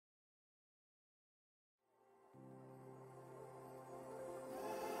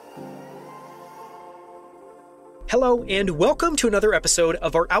Hello, and welcome to another episode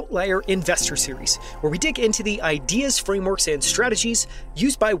of our Outlier Investor series, where we dig into the ideas, frameworks, and strategies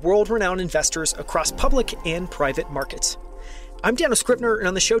used by world-renowned investors across public and private markets. I'm Daniel Scrivner, and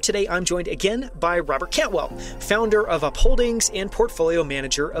on the show today, I'm joined again by Robert Cantwell, founder of Upholdings and portfolio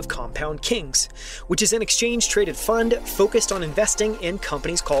manager of Compound Kings, which is an exchange-traded fund focused on investing in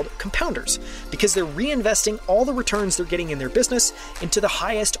companies called compounders, because they're reinvesting all the returns they're getting in their business into the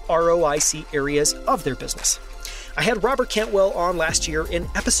highest ROIC areas of their business. I had Robert Cantwell on last year in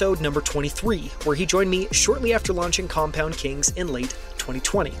episode number 23, where he joined me shortly after launching Compound Kings in late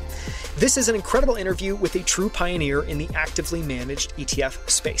 2020. This is an incredible interview with a true pioneer in the actively managed ETF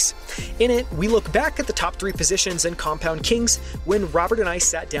space. In it, we look back at the top 3 positions in Compound Kings when Robert and I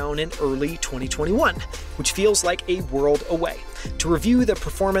sat down in early 2021, which feels like a world away, to review the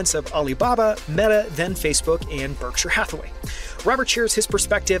performance of Alibaba, Meta, then Facebook, and Berkshire Hathaway. Robert shares his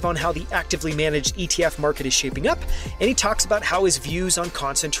perspective on how the actively managed ETF market is shaping up, and he talks about how his views on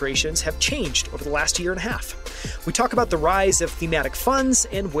concentrations have changed over the last year and a half. We talk about the rise of thematic funds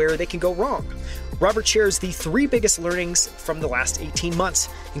and where they can go wrong. Robert shares the 3 biggest learnings from the last 18 months,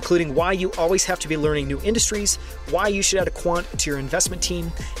 including why you always have to be learning new industries, why you should add a quant to your investment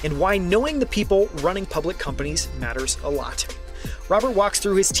team, and why knowing the people running public companies matters a lot. Robert walks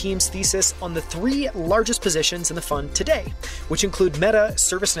through his team's thesis on the 3 largest positions in the fund today, which include Meta,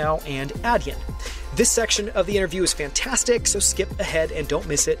 ServiceNow, and Adyen. This section of the interview is fantastic, so skip ahead and don't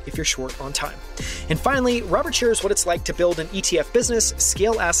miss it if you're short on time. And finally, Robert shares what it's like to build an ETF business,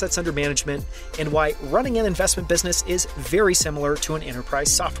 scale assets under management, and why running an investment business is very similar to an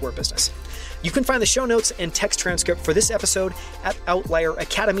enterprise software business. You can find the show notes and text transcript for this episode at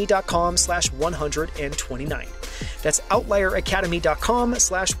outlieracademy.com/129. That's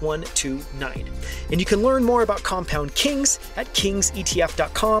outlieracademy.com/129. And you can learn more about Compound Kings at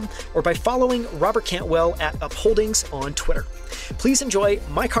kingsetf.com or by following Robert Cantwell at Upholdings on Twitter. Please enjoy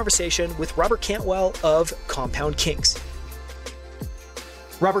my conversation with Robert Cantwell of Compound Kings.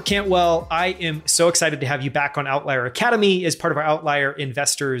 Robert Cantwell, I am so excited to have you back on Outlier Academy as part of our Outlier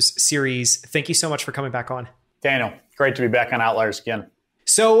Investors series. Thank you so much for coming back on. Daniel, great to be back on Outliers again.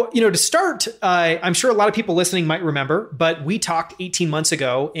 So, to start, I'm sure a lot of people listening might remember, but we talked 18 months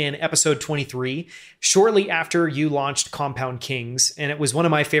ago in episode 23, shortly after you launched Compound Kings. And it was one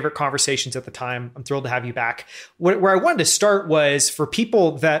of my favorite conversations at the time. I'm thrilled to have you back. Where I wanted to start was for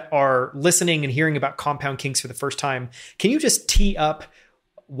people that are listening and hearing about Compound Kings for the first time, can you just tee up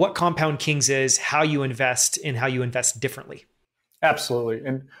what Compound Kings is, how you invest, and how you invest differently? Absolutely.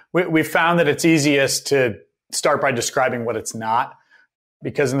 And we found that it's easiest to start by describing what it's not,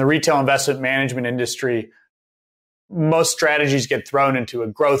 because in the retail investment management industry, most strategies get thrown into a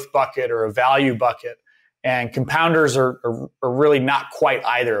growth bucket or a value bucket, and compounders are really not quite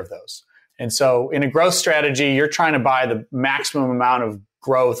either of those. And so in a growth strategy, you're trying to buy the maximum amount of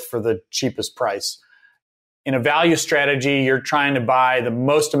growth for the cheapest price. In a value strategy, you're trying to buy the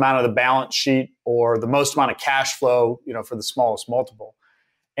most amount of the balance sheet or the most amount of cash flow, for the smallest multiple.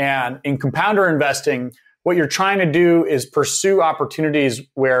 And in compounder investing, what you're trying to do is pursue opportunities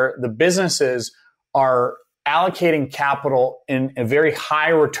where the businesses are allocating capital in a very high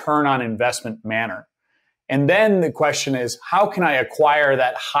return on investment manner. And then the question is, how can I acquire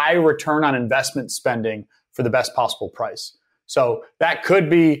that high return on investment spending for the best possible price? So that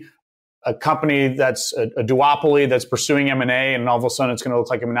could be a company that's a duopoly that's pursuing M&A, and all of a sudden it's going to look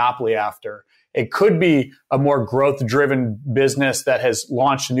like a monopoly after. It could be a more growth-driven business that has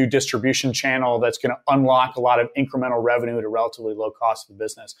launched a new distribution channel that's going to unlock a lot of incremental revenue at a relatively low cost of the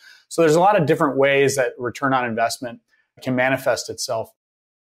business. So there's a lot of different ways that return on investment can manifest itself.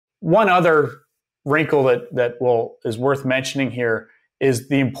 One other wrinkle that is worth mentioning here is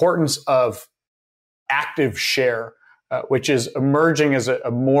the importance of active share, which is emerging as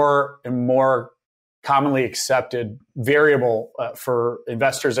a more and more commonly accepted variable for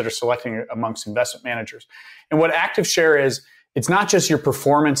investors that are selecting amongst investment managers. And what active share is, it's not just your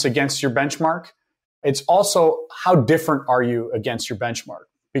performance against your benchmark, it's also how different are you against your benchmark.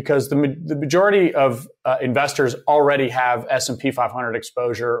 Because the majority of investors already have S&P 500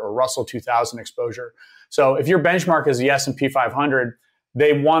 exposure or Russell 2000 exposure. So if your benchmark is the S&P 500,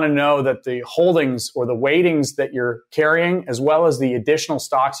 they want to know that the holdings or the weightings that you're carrying, as well as the additional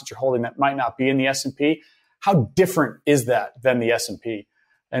stocks that you're holding that might not be in the S&P, how different is that than the S&P?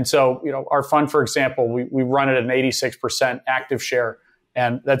 And so, our fund, for example, we run it at an 86% active share.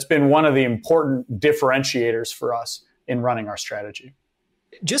 And that's been one of the important differentiators for us in running our strategy.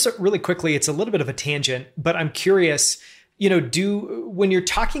 Just really quickly, it's a little bit of a tangent, but I'm curious, when you're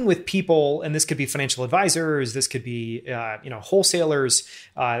talking with people, and this could be financial advisors, this could be, wholesalers,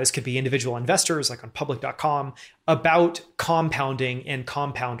 this could be individual investors like on public.com, about compounding and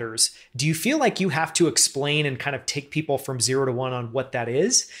compounders, do you feel like you have to explain and kind of take people from 0 to 1 on what that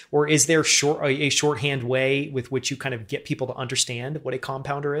is? Or is there a shorthand way with which you kind of get people to understand what a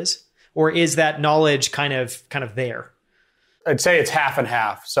compounder is? Or is that knowledge kind of there? I'd say it's half and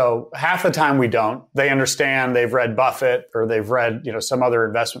half. So half the time we don't. They understand, they've read Buffett or they've read, some other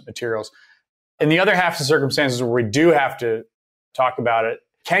investment materials. And the other half of the circumstances where we do have to talk about it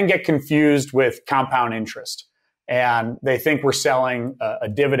can get confused with compound interest. And they think we're selling a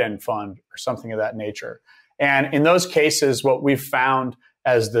dividend fund or something of that nature. And in those cases, what we've found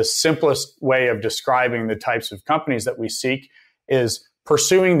as the simplest way of describing the types of companies that we seek is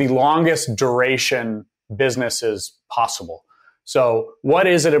pursuing the longest duration businesses possible. So what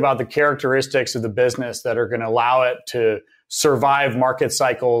is it about the characteristics of the business that are going to allow it to survive market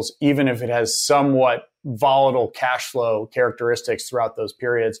cycles, even if it has somewhat volatile cash flow characteristics throughout those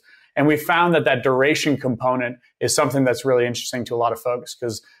periods? And we found that duration component is something that's really interesting to a lot of folks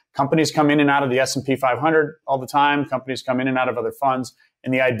because companies come in and out of the S&P 500 all the time. Companies come in and out of other funds.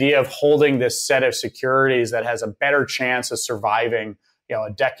 And the idea of holding this set of securities that has a better chance of surviving,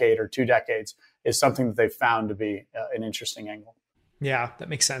 a decade or 2 decades is something that they've found to be an interesting angle. Yeah, that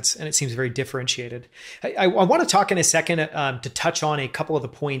makes sense. And it seems very differentiated. I want to talk in a second to touch on a couple of the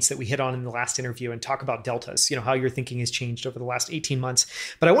points that we hit on in the last interview and talk about deltas, how your thinking has changed over the last 18 months.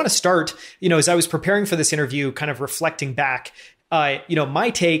 But I want to start, as I was preparing for this interview, kind of reflecting back.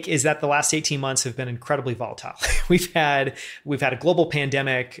 My take is that the last 18 months have been incredibly volatile. We've had a global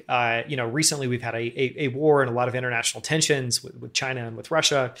pandemic. Recently we've had a war and a lot of international tensions with China and with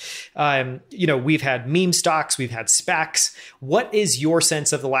Russia. We've had meme stocks, we've had SPACs. What is your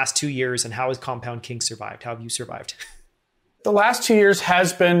sense of the last 2 years and how has Compound King survived? How have you survived? The last 2 years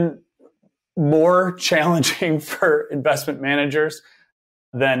has been more challenging for investment managers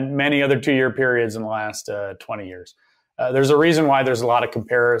than many other 2-year periods in the last 20 years. There's a reason why there's a lot of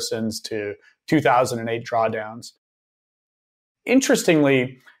comparisons to 2008 drawdowns.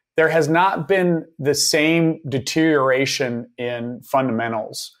 Interestingly, there has not been the same deterioration in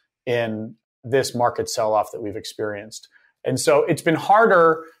fundamentals in this market sell-off that we've experienced. And so it's been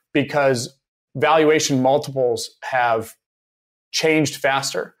harder because valuation multiples have changed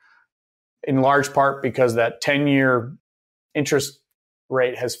faster, in large part because that 10-year interest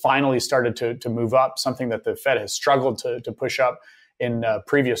rate has finally started to move up, something that the Fed has struggled to push up in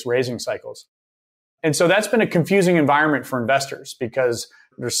previous raising cycles. And so that's been a confusing environment for investors because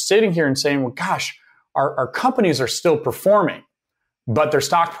they're sitting here and saying, well, gosh, our companies are still performing, but their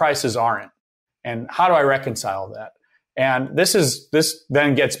stock prices aren't. And how do I reconcile that? And this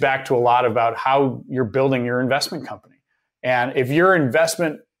then gets back to a lot about how you're building your investment company. And if your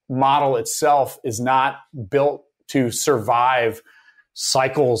investment model itself is not built to survive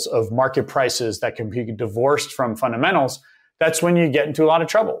cycles of market prices that can be divorced from fundamentals, that's when you get into a lot of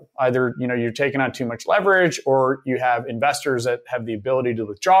trouble. Either, you're taking on too much leverage, or you have investors that have the ability to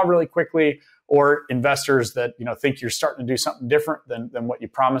withdraw really quickly, or investors that, think you're starting to do something different than what you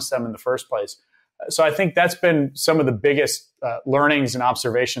promised them in the first place. So I think that's been some of the biggest learnings and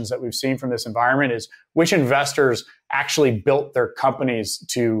observations that we've seen from this environment is which investors actually built their companies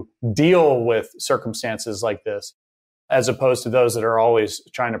to deal with circumstances like this, as opposed to those that are always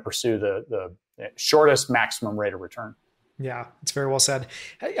trying to pursue the shortest maximum rate of return. Yeah, it's very well said.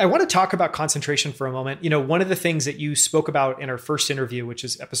 I want to talk about concentration for a moment. One of the things that you spoke about in our first interview, which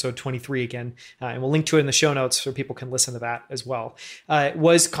is episode 23 again, and we'll link to it in the show notes so people can listen to that as well,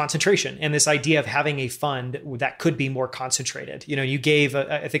 was concentration and this idea of having a fund that could be more concentrated. You gave,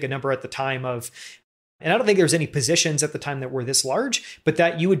 I think, a number at the time of, and I don't think there was any positions at the time that were this large, but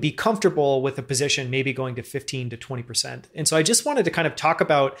that you would be comfortable with a position maybe going to 15 to 20%. And so I just wanted to kind of talk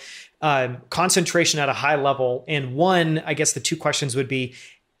about concentration at a high level. And one, I guess the two questions would be,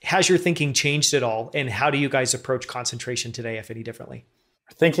 has your thinking changed at all? And how do you guys approach concentration today, if any differently?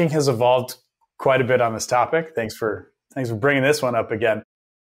 Thinking has evolved quite a bit on this topic. Thanks for bringing this one up again.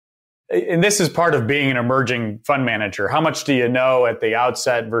 And this is part of being an emerging fund manager. How much do you know at the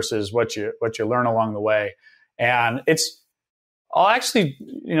outset versus what you learn along the way? And I'll actually,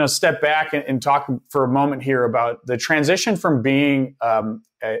 step back and talk for a moment here about the transition from being an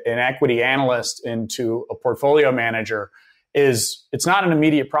equity analyst into a portfolio manager. It's not an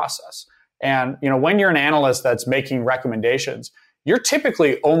immediate process. And, when you're an analyst that's making recommendations, you're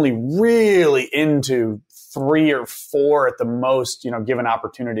typically only really into 3 or 4 at the most, given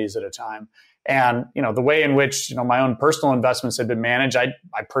opportunities at a time. And, the way in which, my own personal investments had been managed, I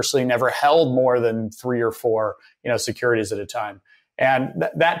personally never held more than 3 or 4, securities at a time. And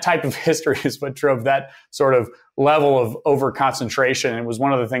that type of history is what drove that sort of level of over concentration. It was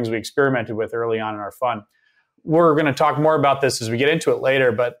one of the things we experimented with early on in our fund. We're going to talk more about this as we get into it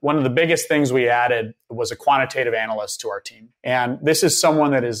later, but one of the biggest things we added was a quantitative analyst to our team. And this is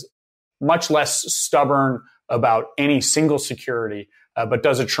someone that is much less stubborn about any single security, but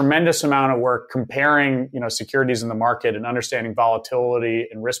does a tremendous amount of work comparing, securities in the market and understanding volatility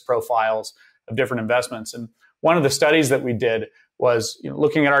and risk profiles of different investments. And one of the studies that we did was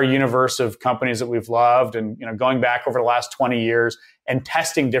looking at our universe of companies that we've loved and going back over the last 20 years and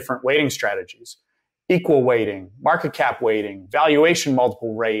testing different weighting strategies, equal weighting, market cap weighting, valuation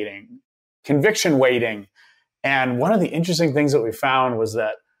multiple weighting, conviction weighting. And one of the interesting things that we found was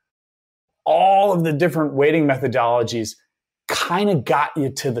that all of the different weighting methodologies kind of got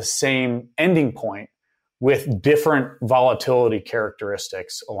you to the same ending point with different volatility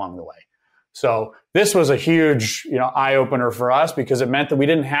characteristics along the way. So this was a huge, eye opener for us because it meant that we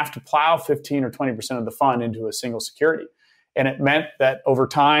didn't have to plow 15 or 20% of the fund into a single security. And it meant that over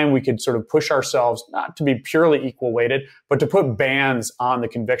time we could sort of push ourselves not to be purely equal weighted, but to put bands on the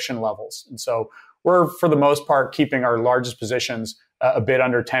conviction levels. And so we're, for the most part, keeping our largest positions a bit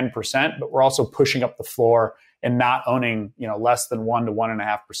under 10%, but we're also pushing up the floor and not owning, less than 1 to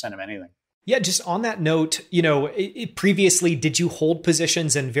 1.5% of anything. Yeah, just on that note, previously, did you hold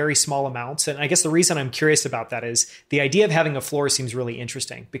positions in very small amounts? And I guess the reason I'm curious about that is the idea of having a floor seems really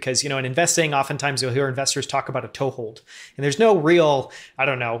interesting because, in investing, oftentimes you'll hear investors talk about a toe hold. And there's no real,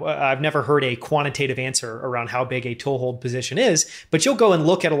 I've never heard a quantitative answer around how big a toe hold position is, but you'll go and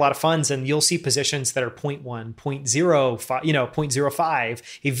look at a lot of funds and you'll see positions that are 0.1, 0.05, 0.05,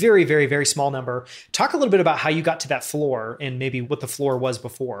 a very, very, very small number. Talk a little bit about how you got to that floor and maybe what the floor was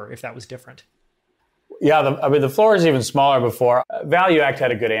before, if that was different. Yeah, the floor is even smaller before. Value Act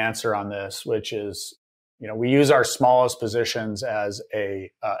had a good answer on this, which is, we use our smallest positions as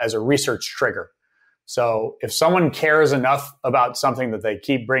a research trigger. So if someone cares enough about something that they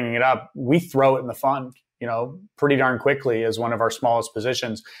keep bringing it up, we throw it in the fund, pretty darn quickly as one of our smallest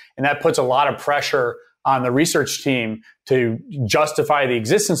positions. And that puts a lot of pressure on the research team to justify the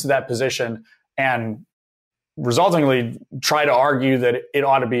existence of that position and resultingly try to argue that it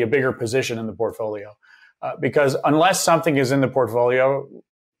ought to be a bigger position in the portfolio. Because unless something is in the portfolio,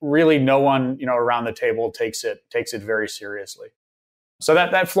 really no one, around the table takes it very seriously. So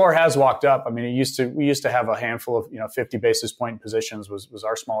that floor has walked up. I mean, we used to have a handful of, 50 basis point positions was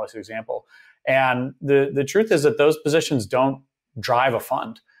our smallest example. And the truth is that those positions don't drive a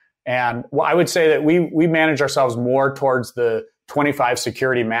fund. And I would say that we manage ourselves more towards the 25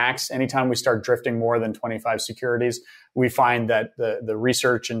 security max. Anytime we start drifting more than 25 securities, we find that the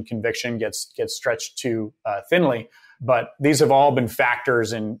research and conviction gets stretched too thinly. But these have all been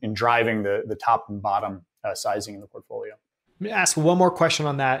factors in driving the top and bottom sizing in the portfolio. I'm going to ask one more question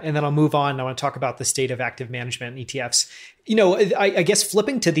on that, and then I'll move on. I want to talk about the state of active management and ETFs. I guess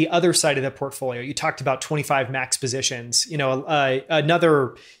flipping to the other side of the portfolio, you talked about 25 max positions.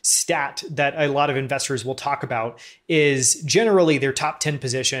 Another stat that a lot of investors will talk about is generally their top 10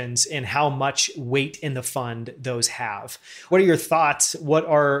 positions and how much weight in the fund those have. What are your thoughts?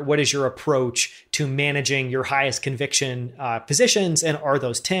 What is your approach to managing your highest conviction positions? And are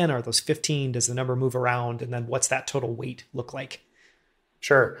those 10? Are those 15? Does the number move around? And then what's that total weight look like?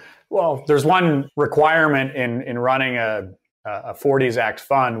 Sure. Well, there's one requirement in running a 40s Act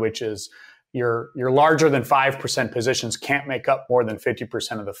fund, which is your larger than 5% positions can't make up more than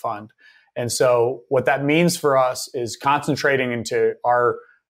 50% of the fund. And so what that means for us is concentrating into our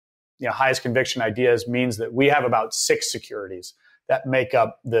highest conviction ideas means that we have about 6 securities that make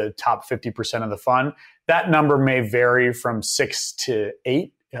up the top 50% of the fund. That number may vary from 6 to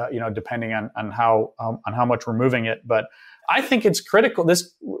 8, depending on how much we're moving it. But I think it's critical.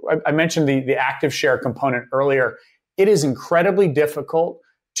 I mentioned the active share component earlier. It is incredibly difficult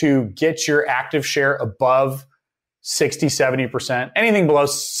to get your active share above 60, 70%. Anything below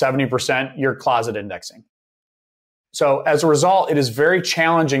 70%, you're closet indexing. So as a result, it is very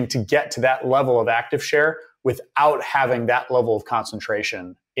challenging to get to that level of active share without having that level of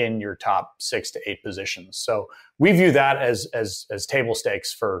concentration in your top 6 to 8 positions. So we view that as table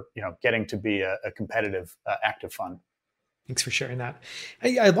stakes for getting to be a competitive active fund. Thanks for sharing that.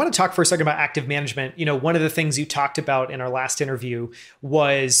 I want to talk for a second about active management. One of the things you talked about in our last interview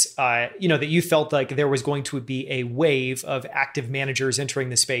was, that you felt like there was going to be a wave of active managers entering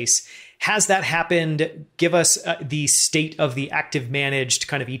the space. Has that happened? Give us the state of the active managed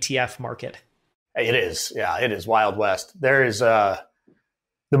kind of ETF market. It is. Yeah, it is Wild West. There is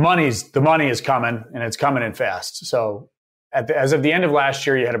the money is coming, and it's coming in fast. So as of the end of last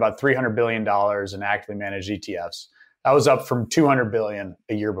year, you had about $300 billion in actively managed ETFs. That was up from $200 billion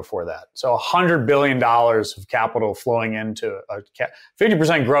a year before that. So $100 billion of capital flowing into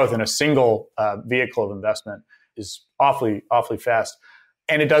 50% growth in a single vehicle of investment is awfully fast.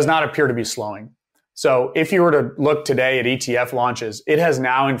 And it does not appear to be slowing. So if you were to look today at ETF launches, it has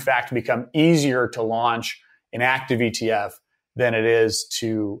now, in fact, become easier to launch an active ETF than it is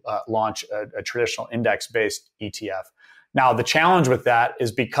to launch a traditional index-based ETF. Now, the challenge with that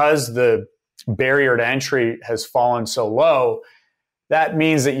is because the barrier to entry has fallen so low, that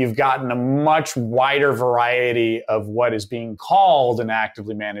means that you've gotten a much wider variety of what is being called an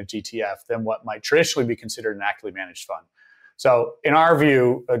actively managed ETF than what might traditionally be considered an actively managed fund. So in our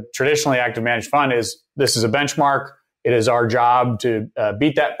view, a traditionally active managed fund this is a benchmark. It is our job to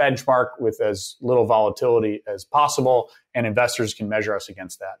beat that benchmark with as little volatility as possible, and investors can measure us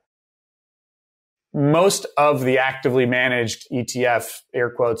against that. Most of the actively managed ETF, air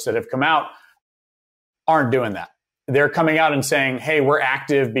quotes, that have come out aren't doing that. They're coming out and saying, hey, we're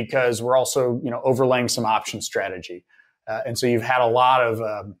active because we're also overlaying some option strategy. And so you've had a lot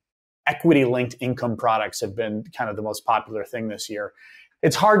of equity-linked income products have been kind of the most popular thing this year.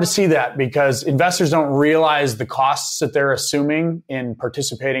 It's hard to see that because investors don't realize the costs that they're assuming in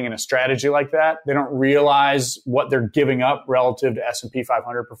participating in a strategy like that. They don't realize what they're giving up relative to S&P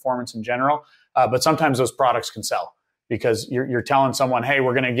 500 performance in general. But sometimes those products can sell because you're telling someone, hey,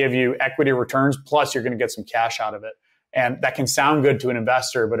 we're going to give you equity returns, plus you're going to get some cash out of it. And that can sound good to an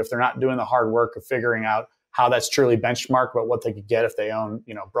investor, but if they're not doing the hard work of figuring out how that's truly benchmarked about what they could get if they own,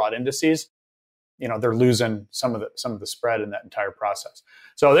 broad indices, they're losing some of the spread in that entire process.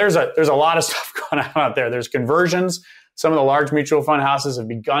 So there's a lot of stuff going on out there. There's conversions. Some of the large mutual fund houses have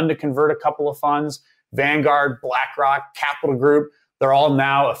begun to convert a couple of funds. Vanguard, BlackRock, Capital Group, they're all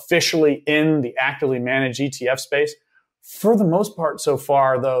now officially in the actively managed ETF space. For the most part so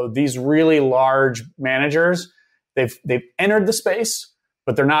far, though, these really large managers, they've entered the space,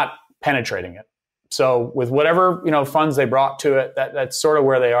 but they're not penetrating it. So with whatever funds they brought to it, that's sort of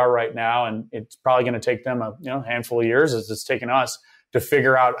where they are right now, and it's probably going to take them a handful of years, as it's taken us, to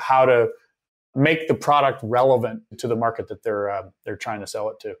figure out how to make the product relevant to the market that they're trying to sell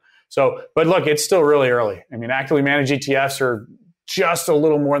it to. So, but look, it's still really early. I mean, actively managed ETFs are just a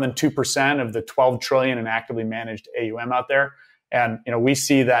little more than 2% of the 12 trillion in actively managed AUM out there, and we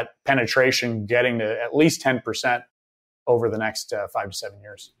see that penetration getting to at least 10% over the next 5 to 7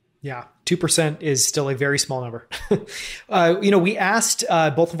 years. Yeah, 2% is still a very small number. We asked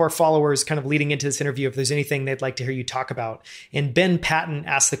both of our followers kind of leading into this interview if there's anything they'd like to hear you talk about. And Ben Patton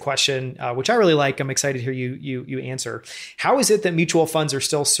asked the question, which I really like. I'm excited to hear you answer. How is it that mutual funds are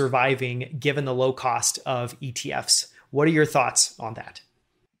still surviving given the low cost of ETFs? What are your thoughts on that?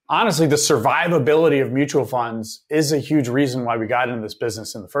 Honestly, the survivability of mutual funds is a huge reason why we got into this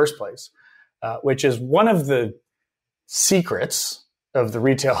business in the first place, which is one of the secrets of the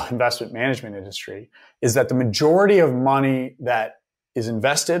retail investment management industry is that the majority of money that is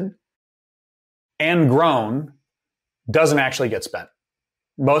invested and grown doesn't actually get spent.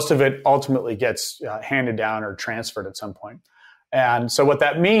 Most of it ultimately gets handed down or transferred at some point. And so what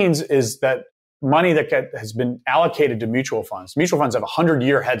that means is that money that has been allocated to mutual funds have a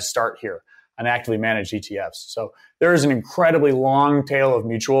 100-year head start here on actively managed ETFs. So there is an incredibly long tail of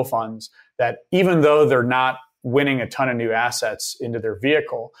mutual funds that even though they're not winning a ton of new assets into their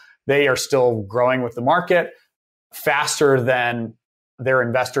vehicle, they are still growing with the market faster than their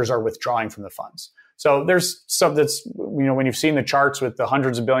investors are withdrawing from the funds. So there's some that's, when you've seen the charts with the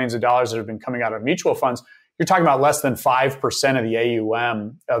hundreds of billions of dollars that have been coming out of mutual funds, you're talking about less than 5% of the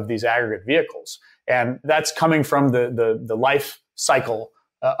AUM of these aggregate vehicles. And that's coming from the life cycle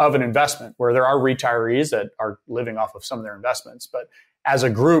of an investment, where there are retirees that are living off of some of their investments. But as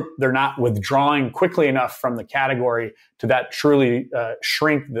a group, they're not withdrawing quickly enough from the category to that truly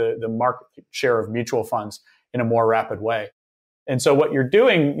shrink the market share of mutual funds in a more rapid way. And so what you're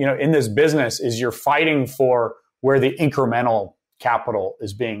doing, in this business is you're fighting for where the incremental capital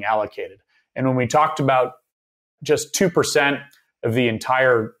is being allocated. And when we talked about just 2% of the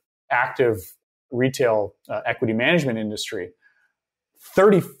entire active retail equity management industry,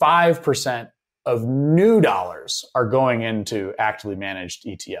 35% of new dollars are going into actively managed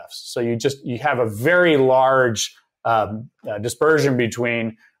ETFs. So you have a very large dispersion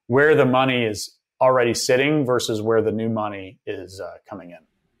between where the money is already sitting versus where the new money is coming in.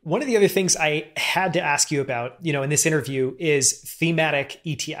 One of the other things I had to ask you about, in this interview is thematic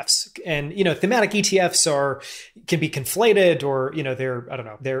ETFs. And, thematic ETFs can be conflated or,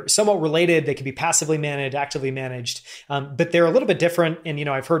 they're somewhat related. They can be passively managed, actively managed, but they're a little bit different. And,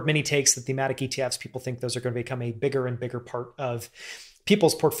 I've heard many takes that thematic ETFs, people think those are going to become a bigger and bigger part of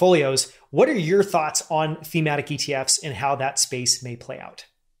people's portfolios. What are your thoughts on thematic ETFs and how that space may play out?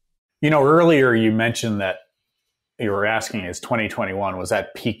 Earlier you mentioned that you were asking, is 2021, was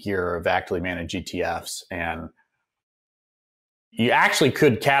that peak year of actively managed ETFs? And you actually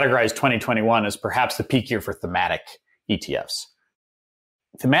could categorize 2021 as perhaps the peak year for thematic ETFs.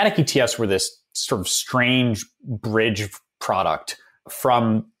 Thematic ETFs were this sort of strange bridge product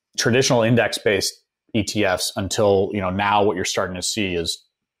from traditional index-based ETFs until, now what you're starting to see is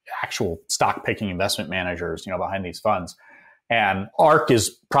actual stock picking investment managers, behind these funds. And ARK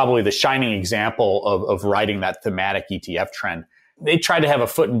is probably the shining example of riding that thematic ETF trend. They tried to have a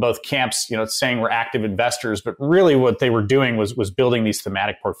foot in both camps, saying we're active investors, but really what they were doing was building these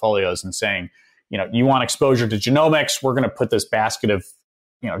thematic portfolios and saying, you want exposure to genomics, we're going to put this basket of,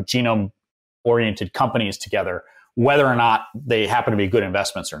 genome-oriented companies together, whether or not they happen to be good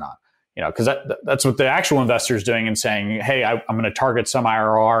investments or not. Because that's what the actual investor is doing and saying, hey, I'm going to target some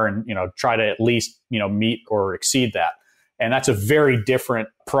IRR and, try to at least, meet or exceed that. And that's a very different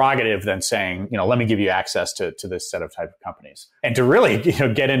prerogative than saying, let me give you access to this set of type of companies. And to really,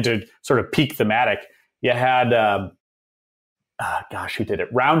 get into sort of peak thematic, you had, who did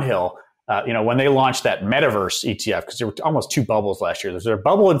it? Roundhill, when they launched that metaverse ETF, because there were almost two bubbles last year. There was a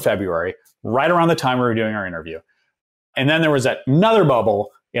bubble in February, right around the time we were doing our interview. And then there was another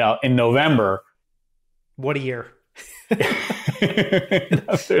bubble, in November. What a year. Not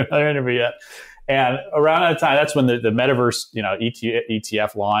doing another interview yet. And around that time, that's when the metaverse,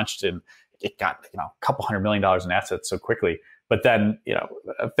 ETF launched, and it got, a couple $100 million in assets so quickly. But then,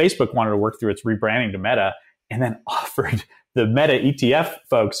 Facebook wanted to work through its rebranding to Meta, and then offered the Meta ETF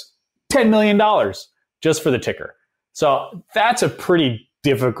folks $10 million just for the ticker. So that's a pretty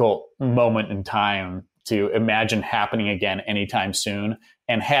difficult moment in time to imagine happening again anytime soon,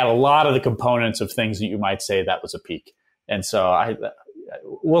 and had a lot of the components of things that you might say that was a peak. And so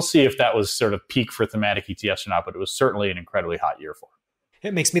we'll see if that was sort of peak for thematic ETFs or not, but it was certainly an incredibly hot year for it.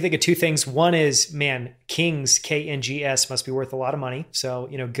 It makes me think of two things. One is, Kings, KNGS, must be worth a lot of money. So,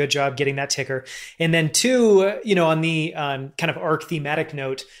 good job getting that ticker. And then two, on the kind of ARK thematic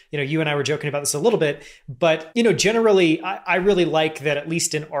note, you and I were joking about this a little bit, but, generally, I really like that at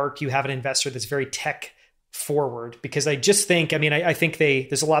least in ARK, you have an investor that's very tech forward, because I just think, I think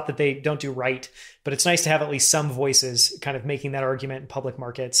there's a lot that they don't do right, but it's nice to have at least some voices kind of making that argument in public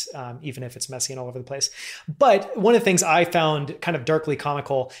markets, even if it's messy and all over the place. But one of the things I found kind of darkly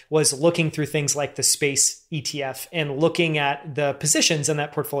comical was looking through things like the space ETF and looking at the positions in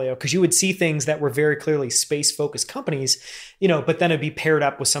that portfolio, because you would see things that were very clearly space focused companies, but then it'd be paired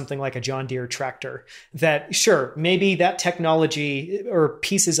up with something like a John Deere tractor that, sure, maybe that technology or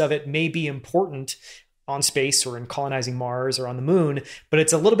pieces of it may be important on space or in colonizing Mars or on the moon, but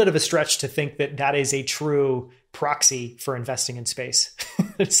it's a little bit of a stretch to think that that is a true proxy for investing in space.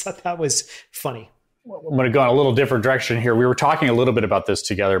 I just thought that was funny. I'm going to go in a little different direction here. We were talking a little bit about this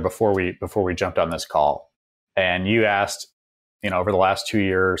together before we jumped on this call, and you asked, over the last 2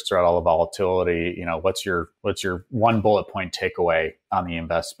 years, throughout all the volatility, what's your one bullet point takeaway on the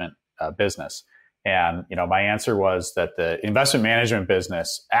investment business? And, my answer was that the investment management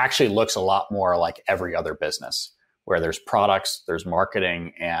business actually looks a lot more like every other business, where there's products, there's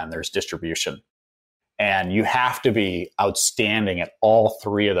marketing, and there's distribution. And you have to be outstanding at all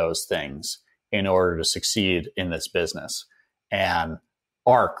three of those things in order to succeed in this business. And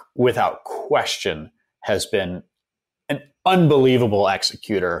ARK, without question, has been an unbelievable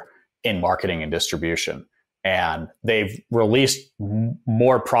executor in marketing and distribution. And they've released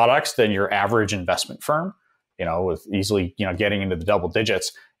more products than your average investment firm, with easily, getting into the double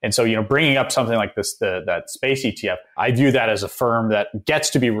digits. And so, bringing up something like this, that space ETF, I view that as a firm that gets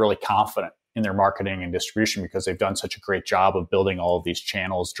to be really confident in their marketing and distribution, because they've done such a great job of building all of these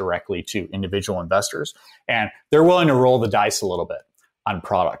channels directly to individual investors. And they're willing to roll the dice a little bit on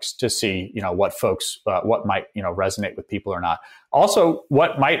products to see, what folks, what might, resonate with people or not. Also,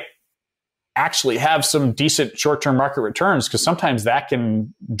 what might actually have some decent short-term market returns, because sometimes that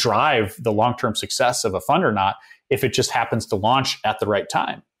can drive the long-term success of a fund or not, if it just happens to launch at the right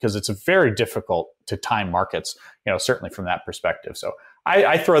time, because it's very difficult to time markets, certainly from that perspective. So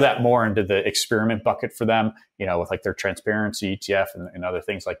I throw that more into the experiment bucket for them, with like their transparency ETF and other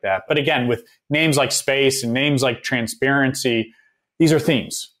things like that. But again, with names like space and names like transparency, these are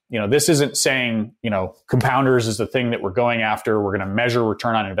themes. this isn't saying, compounders is the thing that we're going after. We're going to measure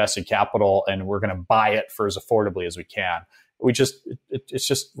return on invested capital and we're going to buy it for as affordably as we can. We're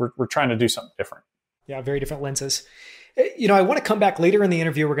trying to do something different. Yeah, very different lenses. I want to come back later in the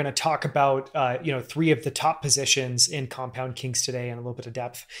interview. We're going to talk about, 3 of the top positions in Compound Kings today in a little bit of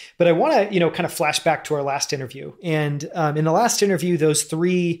depth. But I want to, kind of flash back to our last interview. And in the last interview, those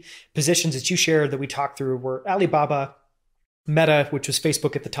 3 positions that you shared that we talked through were Alibaba, Meta, which was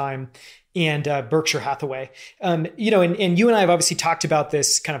Facebook at the time, and Berkshire Hathaway. And you and I have obviously talked about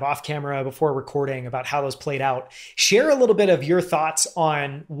this kind of off camera before recording about how those played out. Share a little bit of your thoughts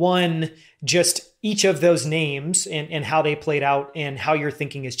on just each of those names and how they played out and how your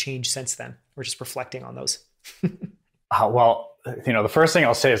thinking has changed since then. We're just reflecting on those. Well, the first thing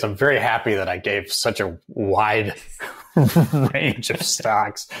I'll say is I'm very happy that I gave such a wide range of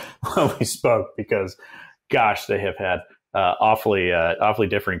stocks when we spoke because, gosh, they have had awfully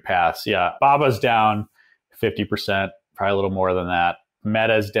differing paths. Yeah, Baba's down 50%, probably a little more than that.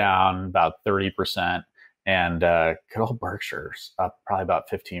 Meta's down about 30%, and good old Berkshire's up probably about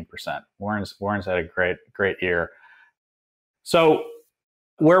 15%. Warren's had a great year. So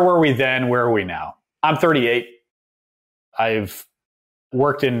where were we then? Where are we now? I'm 38. I've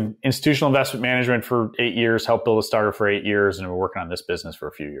worked in institutional investment management for 8 years, helped build a startup for 8 years, and we're working on this business for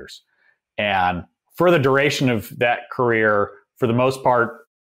a few years. And for the duration of that career, for the most part,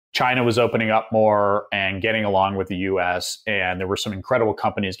 China was opening up more and getting along with the US, and there were some incredible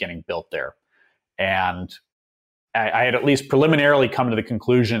companies getting built there. And I had at least preliminarily come to the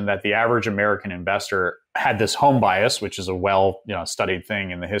conclusion that the average American investor had this home bias, which is a studied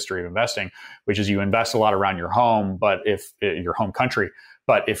thing in the history of investing, which is you invest a lot around your home, but if your home country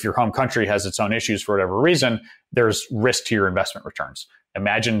has its own issues for whatever reason, there's risk to your investment returns.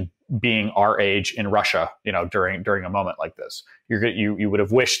 Imagine being our age in Russia, during a moment like this. You would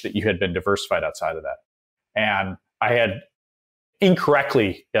have wished that you had been diversified outside of that. And I had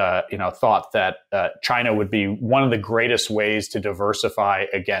incorrectly, thought that China would be one of the greatest ways to diversify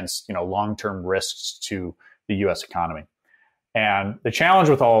against, long-term risks to the U.S. economy. And the challenge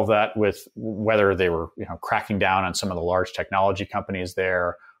with all of that, with whether they were, cracking down on some of the large technology companies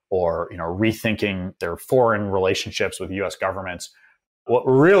there, or rethinking their foreign relationships with U.S. governments. What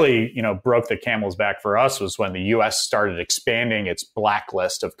really, broke the camel's back for us was when the U.S. started expanding its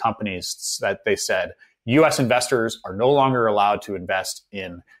blacklist of companies that they said U.S. investors are no longer allowed to invest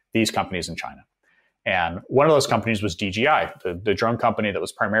in these companies in China. And one of those companies was DJI, the drone company that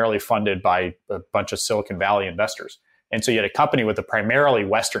was primarily funded by a bunch of Silicon Valley investors. And so you had a company with a primarily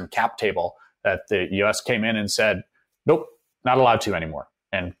Western cap table that the U.S. came in and said, nope, not allowed to anymore.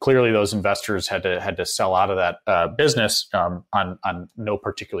 And clearly those investors had to sell out of that business on no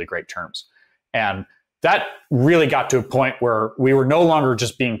particularly great terms. And that really got to a point where we were no longer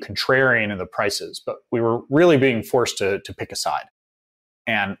just being contrarian in the prices, but we were really being forced to pick a side.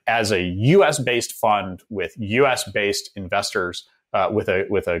 And as a U.S.-based fund with U.S.-based investors, with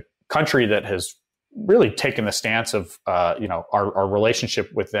a country that has really taken the stance of, our relationship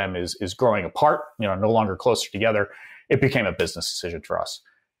with them is growing apart, no longer closer together, it became a business decision for us.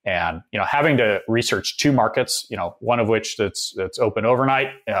 And, having to research 2 markets, one of which that's open overnight,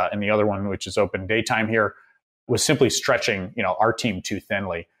 and the other one, which is open daytime here, was simply stretching, our team too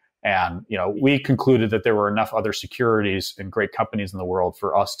thinly. And, we concluded that there were enough other securities and great companies in the world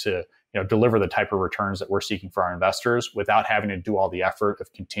for us to, deliver the type of returns that we're seeking for our investors without having to do all the effort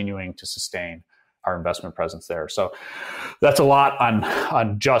of continuing to sustain our investment presence there. So that's a lot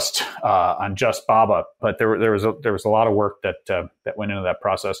on just Baba, but there was a lot of work that went into that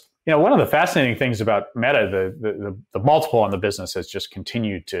process. One of the fascinating things about Meta, the multiple on the business has just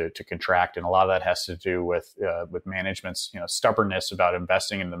continued to contract, and a lot of that has to do with management's stubbornness about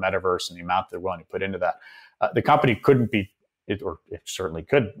investing in the metaverse and the amount they're willing to put into that. The company couldn't be, or it certainly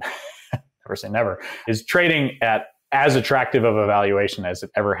could, never say never, is trading at as attractive of a valuation as it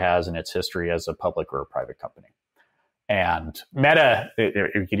ever has in its history as a public or a private company. And Meta,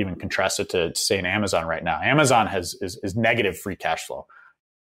 you could even contrast it to say in Amazon right now. Amazon is negative free cash flow.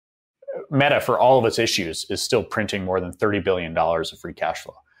 Meta, for all of its issues, is still printing more than $30 billion of free cash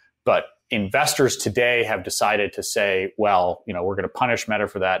flow. But investors today have decided to say, well, we're going to punish Meta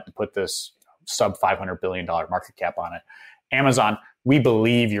for that and put this sub $500 billion market cap on it. Amazon, we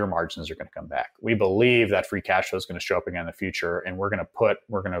believe your margins are going to come back. We believe that free cash flow is going to show up again in the future, and we're going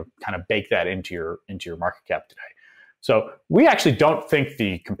to kind of bake that into your market cap today. So we actually don't think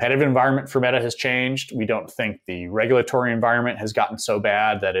the competitive environment for Meta has changed. We don't think the regulatory environment has gotten so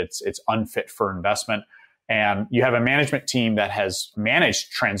bad that it's unfit for investment. And you have a management team that has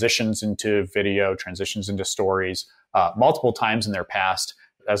managed transitions into video, transitions into stories multiple times in their past.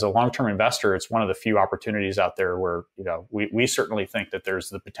 as a long-term investor, it's one of the few opportunities out there where, we certainly think that there's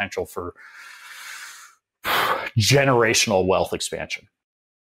the potential for generational wealth expansion.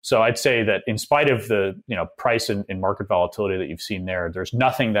 So I'd say that in spite of the price and market volatility that you've seen there's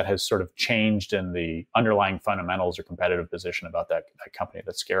nothing that has sort of changed in the underlying fundamentals or competitive position about that company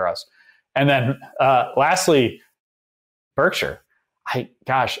that scare us. And then lastly, Berkshire.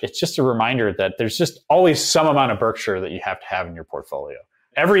 It's just a reminder that there's just always some amount of Berkshire that you have to have in your portfolio.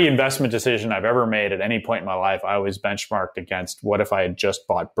 Every investment decision I've ever made at any point in my life, I always benchmarked against what if I had just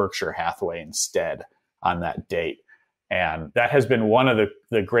bought Berkshire Hathaway instead on that date. And that has been one of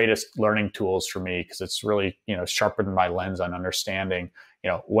the greatest learning tools for me, because it's really, sharpened my lens on understanding,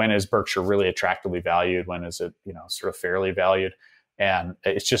 when is Berkshire really attractively valued? When is it, sort of fairly valued? And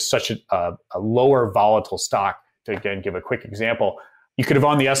it's just such a lower volatile stock. To again, give a quick example, you could have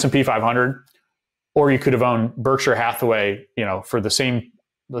owned the S&P 500, or you could have owned Berkshire Hathaway, for the same,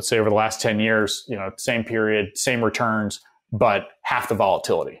 let's say over the last 10 years, same period, same returns, but half the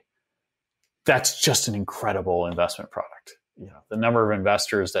volatility. That's just an incredible investment product. The number of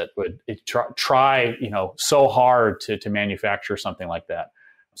investors that would try, so hard to manufacture something like that.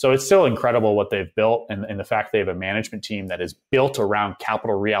 So it's still incredible what they've built, and the fact they have a management team that is built around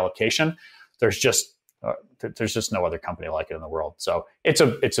capital reallocation. There's just no other company like it in the world. So it's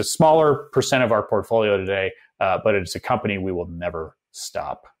a smaller percent of our portfolio today, but it's a company we will never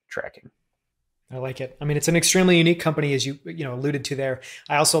stop tracking. I like it. I mean, it's an extremely unique company, as you alluded to there.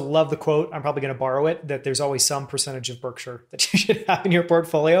 I also love the quote. I'm probably going to borrow it, that there's always some percentage of Berkshire that you should have in your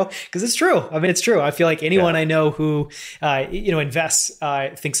portfolio, because it's true. I mean, it's true. I feel like anyone I know who invests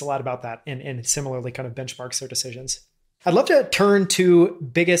thinks a lot about that, and similarly kind of benchmarks their decisions. I'd love to turn to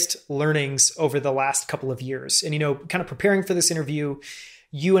biggest learnings over the last couple of years. And, kind of preparing for this interview,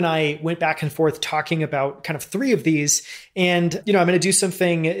 you and I went back and forth talking about kind of three of these. And, I'm going to do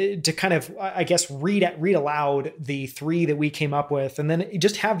something to kind of, I guess, read aloud the three that we came up with, and then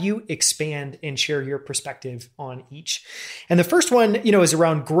just have you expand and share your perspective on each. And the first one, is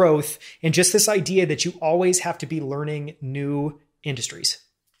around growth, and just this idea that you always have to be learning new industries.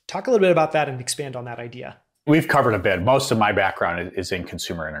 Talk a little bit about that and expand on that idea. We've covered a bit. Most of my background is in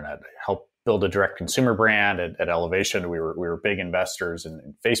consumer internet. I helped build a direct consumer brand at Elevation. We were big investors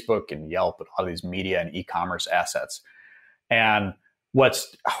in Facebook and Yelp and a lot of these media and e-commerce assets. And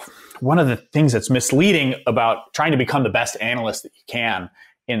one of the things that's misleading about trying to become the best analyst that you can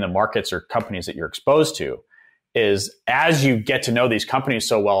in the markets or companies that you're exposed to is, as you get to know these companies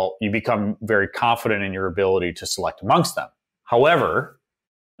so well, you become very confident in your ability to select amongst them. However,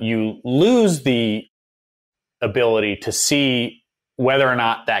 you lose the ability to see whether or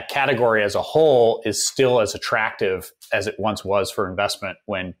not that category as a whole is still as attractive as it once was for investment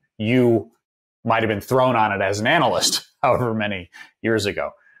when you might have been thrown on it as an analyst however many years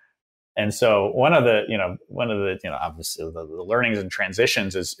ago. And so one of the obviously the learnings and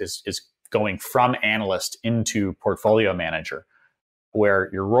transitions is going from analyst into portfolio manager, where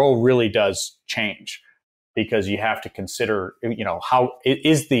your role really does change, because you have to consider, how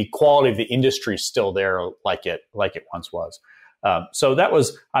is the quality of the industry still there like it once was. So that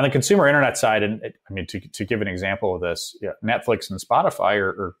was on the consumer internet side. And to give an example of this, Netflix and Spotify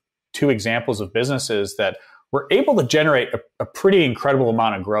are two examples of businesses that were able to generate a pretty incredible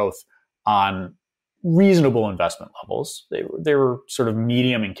amount of growth on reasonable investment levels. They were sort of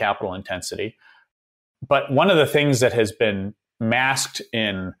medium in capital intensity. But one of the things that has been masked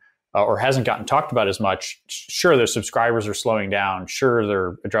in or hasn't gotten talked about as much, sure, their subscribers are slowing down. Sure,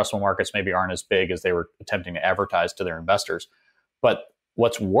 their addressable markets maybe aren't as big as they were attempting to advertise to their investors. But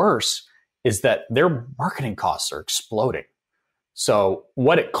what's worse is that their marketing costs are exploding. So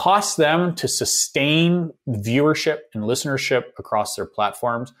what it costs them to sustain viewership and listenership across their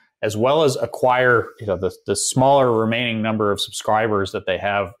platforms, as well as acquire the smaller remaining number of subscribers that they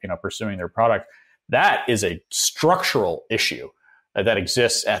have pursuing their product, that is a structural issue that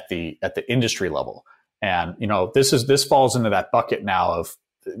exists at the industry level. And this falls into that bucket now of,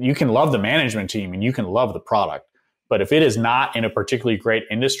 you can love the management team and you can love the product, but if it is not in a particularly great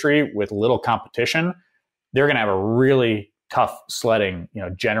industry with little competition, they're going to have a really tough sledding,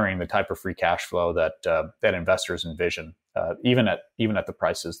 generating the type of free cash flow that investors envision, even at the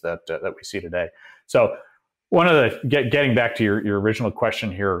prices that we see today. So one of the getting back to your original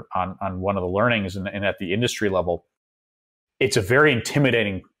question here on one of the learnings and at the industry level, it's a very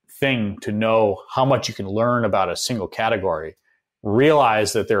intimidating thing to know how much you can learn about a single category,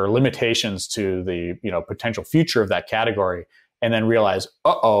 realize that there are limitations to the potential future of that category, and then realize,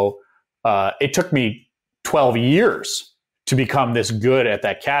 it took me 12 years to become this good at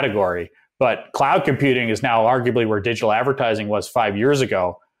that category, but cloud computing is now arguably where digital advertising was 5 years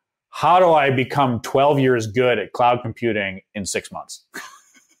ago. How do I become 12 years good at cloud computing in 6 months?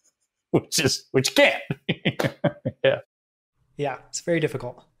 which you can't. Yeah. Yeah, it's very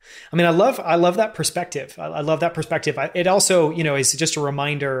difficult. I mean, I love that perspective. I love that perspective. It also, is just a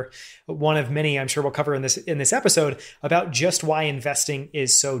reminder, one of many I'm sure we'll cover in this episode, about just why investing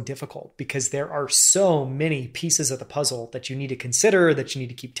is so difficult, because there are so many pieces of the puzzle that you need to consider, that you need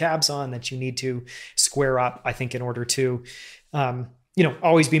to keep tabs on, that you need to square up, I think, in order to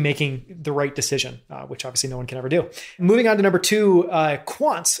always be making the right decision, which obviously no one can ever do. Moving on to number 2,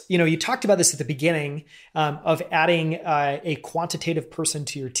 quants. You talked about this at the beginning of adding a quantitative person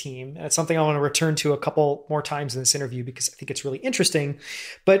to your team. And it's something I want to return to a couple more times in this interview because I think it's really interesting.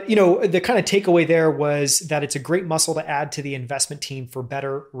 But, the kind of takeaway there was that it's a great muscle to add to the investment team for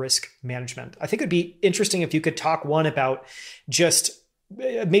better risk management. I think it'd be interesting if you could talk about just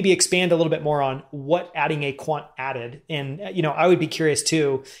maybe expand a little bit more on what adding a quant added. And, I would be curious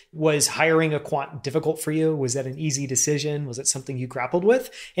too, was hiring a quant difficult for you? Was that an easy decision? Was it something you grappled with?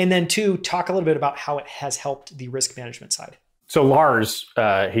 And then 2, talk a little bit about how it has helped the risk management side. So Lars,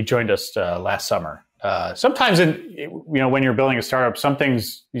 he joined us last summer. Sometimes when you're building a startup,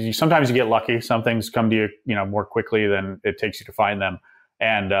 sometimes you get lucky. Some things come to you, more quickly than it takes you to find them.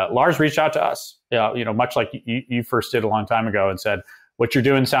 And Lars reached out to us, much like you first did a long time ago, and said, what you're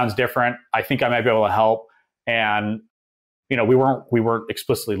doing sounds different. I think I might be able to help. And, we weren't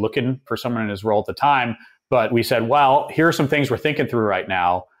explicitly looking for someone in his role at the time, but we said, well, here are some things we're thinking through right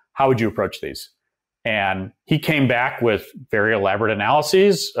now. How would you approach these? And he came back with very elaborate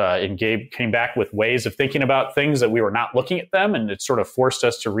analyses and came back with ways of thinking about things that we were not looking at them. And it sort of forced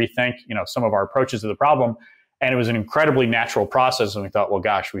us to rethink, some of our approaches to the problem. And it was an incredibly natural process. And we thought, well,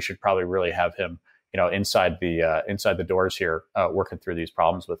 gosh, we should probably really have him inside the doors here, working through these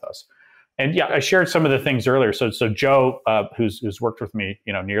problems with us. And yeah, I shared some of the things earlier. So Joe, who's worked with me,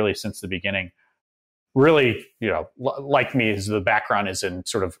 nearly since the beginning, really, like me, the background is in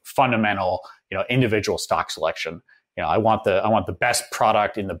sort of fundamental, individual stock selection. I want the best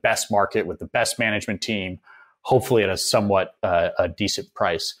product in the best market with the best management team, hopefully at a somewhat a decent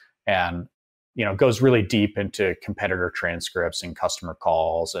price, and goes really deep into competitor transcripts and customer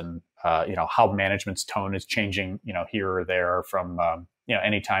calls and how management's tone is changing, here or there from,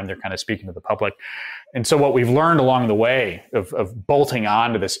 anytime they're kind of speaking to the public. And so what we've learned along the way of bolting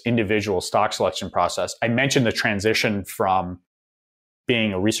on to this individual stock selection process, I mentioned the transition from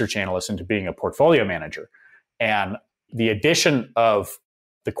being a research analyst into being a portfolio manager. And the addition of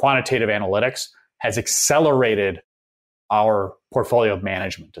the quantitative analytics has accelerated our portfolio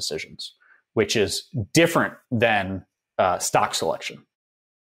management decisions, which is different than stock selection,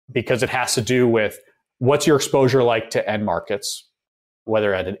 because it has to do with what's your exposure like to end markets,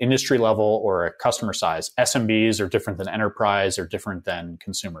 whether at an industry level or a customer size. SMBs are different than enterprise or different than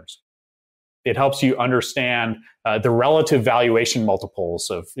consumers. It helps you understand the relative valuation multiples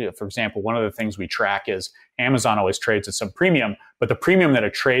of, for example, one of the things we track is Amazon always trades at some premium, but the premium that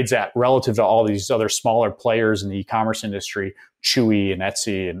it trades at relative to all these other smaller players in the e-commerce industry, Chewy and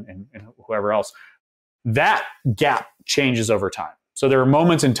Etsy and whoever else, that gap changes over time. So there are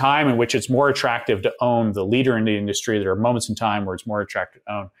moments in time in which it's more attractive to own the leader in the industry. There are moments in time where it's more attractive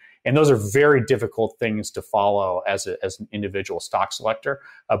to own. And those are very difficult things to follow as an individual stock selector.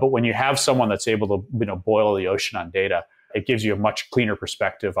 But when you have someone that's able to boil the ocean on data, it gives you a much cleaner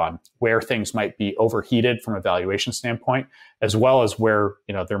perspective on where things might be overheated from a valuation standpoint, as well as where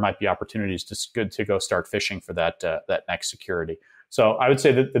there might be opportunities to go start fishing for that next security. So I would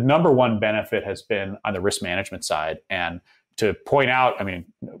say that the number one benefit has been on the risk management side. And to point out,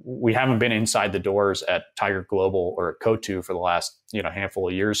 we haven't been inside the doors at Tiger Global or at Coatue for the last handful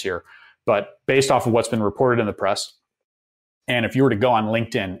of years here, but based off of what's been reported in the press, and if you were to go on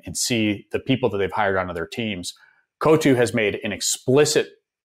LinkedIn and see the people that they've hired onto their teams, Coatue has made an explicit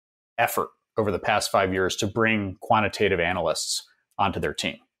effort over the past 5 years to bring quantitative analysts onto their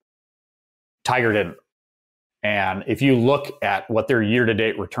team. Tiger didn't. And if you look at what their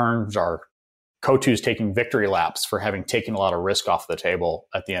year-to-date returns are, Coatue's taking victory laps for having taken a lot of risk off the table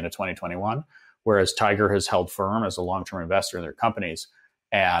at the end of 2021, whereas Tiger has held firm as a long-term investor in their companies.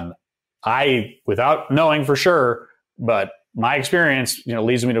 And I, without knowing for sure, but my experience,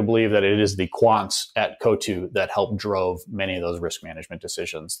 leads me to believe that it is the quants at Coatue that helped drove many of those risk management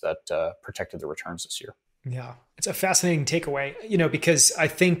decisions that protected the returns this year. Yeah, it's a fascinating takeaway, because I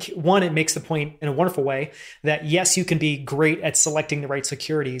think one, it makes the point in a wonderful way that yes, you can be great at selecting the right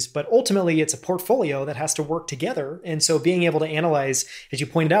securities, but ultimately it's a portfolio that has to work together. And so being able to analyze, as you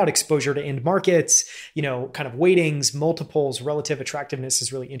pointed out, exposure to end markets, kind of weightings, multiples, relative attractiveness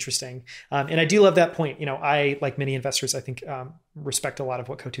is really interesting. And I do love that point. I, like many investors, I think, respect a lot of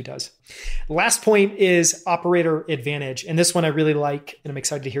what Coatue does. Last point is operator advantage. And this one I really like, and I'm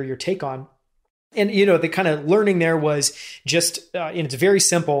excited to hear your take on. And, the kind of learning there was just, and it's very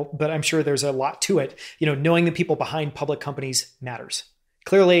simple, but I'm sure there's a lot to it. Knowing the people behind public companies matters.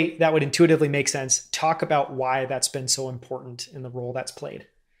 Clearly, that would intuitively make sense. Talk about why that's been so important in the role that's played.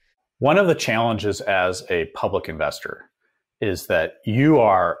 One of the challenges as a public investor is that you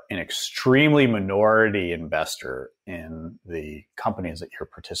are an extremely minority investor in the companies that you're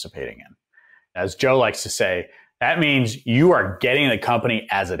participating in. As Joe likes to say, that means you are getting the company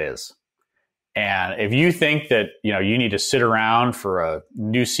as it is. And if you think that, you need to sit around for a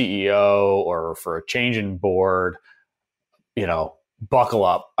new CEO or for a change in board, buckle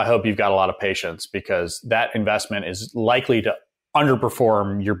up. I hope you've got a lot of patience, because that investment is likely to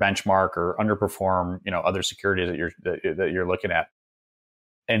underperform your benchmark or underperform, other securities that you're looking at.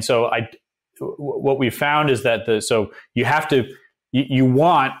 And so what we found is that you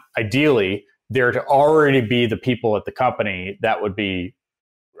want ideally there to already be the people at the company that would be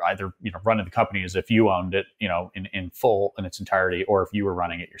either running the company as if you owned it, in full in its entirety, or if you were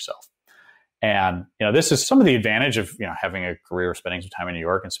running it yourself. And this is some of the advantage of having a career, spending some time in New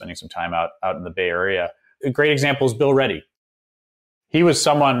York and spending some time out in the Bay Area. A great example is Bill Reddy. He was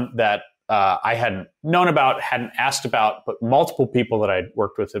someone that I hadn't known about, hadn't asked about, but multiple people that I'd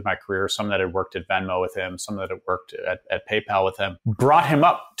worked with in my career, some that had worked at Venmo with him, some that had worked at PayPal with him, brought him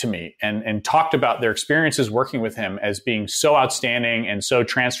up to me and talked about their experiences working with him as being so outstanding and so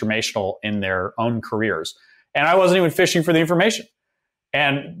transformational in their own careers. And I wasn't even fishing for the information.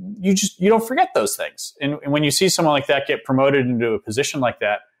 And you don't forget those things. And when you see someone like that get promoted into a position like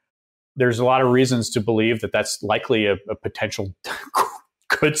that, there's a lot of reasons to believe that that's likely a potential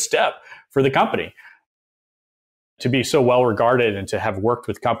good step for the company. To be so well regarded and to have worked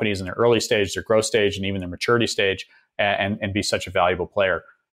with companies in their early stage, their growth stage, and even their maturity stage, and be such a valuable player.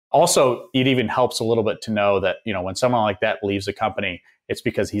 Also, it even helps a little bit to know that when someone like that leaves a company, it's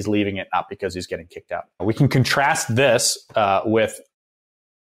because he's leaving it, not because he's getting kicked out. We can contrast this with,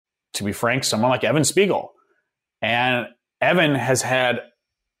 to be frank, someone like Evan Spiegel. And Evan has had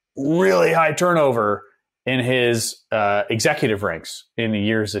really high turnover in his executive ranks in the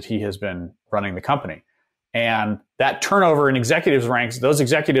years that he has been running the company. And that turnover in executives ranks, those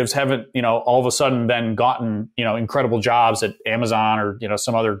executives haven't, all of a sudden then gotten, incredible jobs at Amazon or,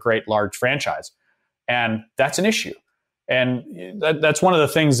 some other great large franchise. And that's an issue. And that's one of the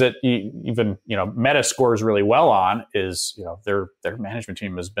things that even, Meta scores really well on is, their management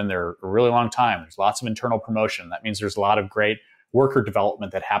team has been there a really long time. There's lots of internal promotion. That means there's a lot of great worker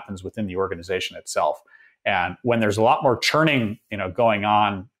development that happens within the organization itself. And when there's a lot more churning, going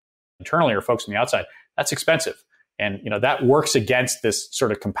on internally or folks on the outside, that's expensive. And, that works against this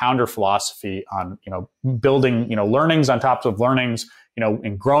sort of compounder philosophy on, building, learnings on top of learnings,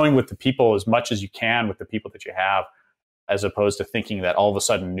 and growing with the people as much as you can with the people that you have, as opposed to thinking that all of a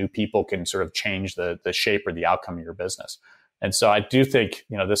sudden new people can sort of change the shape or the outcome of your business. And so I do think,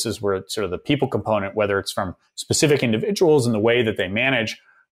 this is where sort of the people component, whether it's from specific individuals and the way that they manage,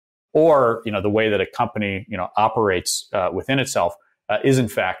 or, the way that a company, operates within itself, is in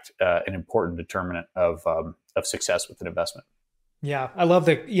fact an important determinant of success with an investment. Yeah, I love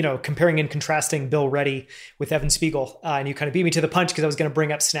the, comparing and contrasting Bill Reddy with Evan Spiegel. And you kind of beat me to the punch because I was going to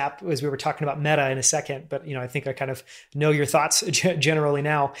bring up Snap as we were talking about Meta in a second. But, I think I kind of know your thoughts generally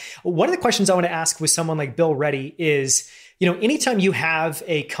now. One of the questions I want to ask with someone like Bill Reddy is, anytime you have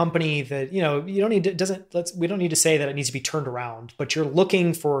a company that, we don't need to say that it needs to be turned around, but you're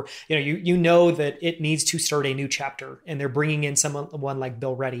looking for, you know that it needs to start a new chapter, and they're bringing in someone like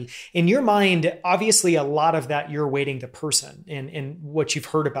Bill Reddy. In your mind, obviously a lot of that you're weighting the person and what you've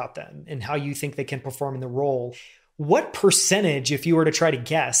heard about them and how you think they can perform in the role. What percentage, if you were to try to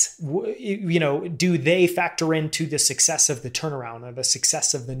guess, do they factor into the success of the turnaround or the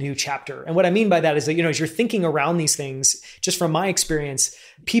success of the new chapter? And what I mean by that is that, as you're thinking around these things, just from my experience,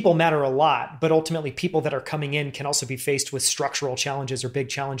 people matter a lot, but ultimately people that are coming in can also be faced with structural challenges or big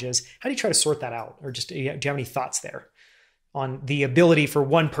challenges. How do you try to sort that out? Or just, do you have any thoughts there on the ability for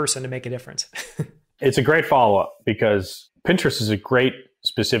one person to make a difference? It's a great follow-up, because Pinterest is a great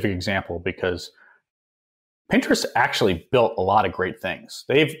specific example, because Pinterest actually built a lot of great things.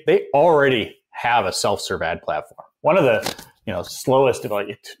 They already have a self-serve ad platform. One of the slowest.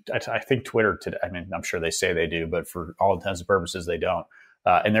 I think Twitter today. I mean, I'm sure they say they do, but for all intents and purposes, they don't.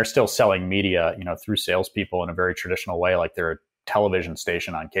 And they're still selling media, through salespeople in a very traditional way, like they're a television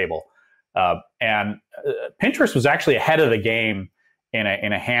station on cable. And Pinterest was actually ahead of the game in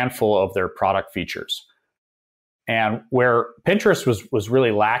a handful of their product features. And where Pinterest was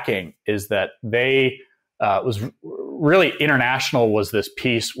really lacking is that they was really international was this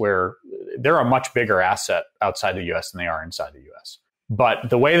piece where they're a much bigger asset outside the US than they are inside the US. But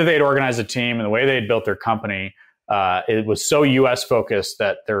the way that they'd organized a team and the way they'd built their company, it was so US focused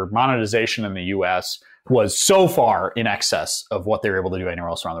that their monetization in the US was so far in excess of what they were able to do anywhere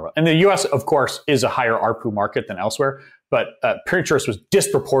else around the world. And the US, of course, is a higher ARPU market than elsewhere, but Pinterest was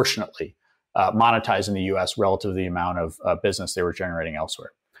disproportionately monetized in the US relative to the amount of business they were generating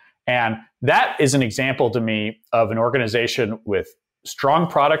elsewhere. And that is an example to me of an organization with strong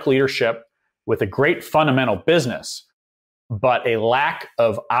product leadership, with a great fundamental business, but a lack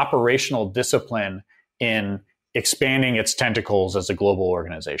of operational discipline in expanding its tentacles as a global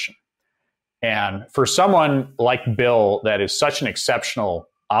organization. And for someone like Bill, that is such an exceptional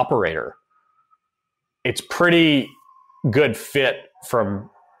operator, it's pretty good fit from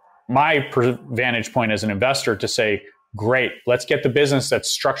my vantage point as an investor to say, great, let's get the business that's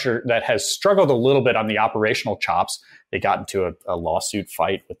structured, that has struggled a little bit on the operational chops. They got into a lawsuit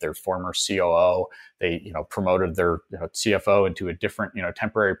fight with their former COO. They, promoted their CFO into a different,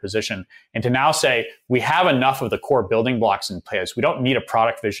 temporary position. And to now say, we have enough of the core building blocks in place. We don't need a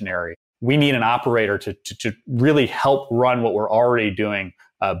product visionary. We need an operator to really help run what we're already doing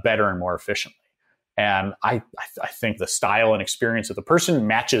better and more efficiently. And I think the style and experience of the person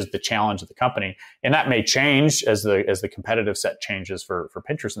matches the challenge of the company. And that may change as the competitive set changes for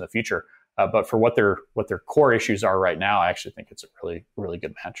Pinterest in the future. But for what their core issues are right now, I actually think it's a really, really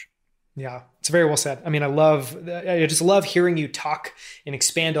good match. Yeah, it's very well said. I mean, I just love hearing you talk and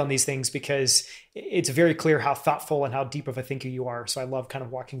expand on these things because it's very clear how thoughtful and how deep of a thinker you are. So I love kind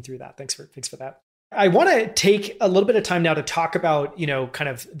of walking through that. Thanks for that. I want to take a little bit of time now to talk about, kind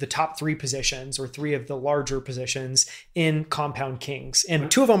of the top 3 positions or 3 of the larger positions in Compound Kings.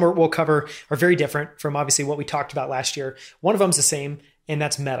 And 2 of them we'll cover are very different from obviously what we talked about last year. One of them is the same, and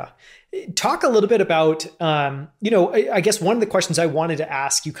that's Meta. Talk a little bit about, I guess one of the questions I wanted to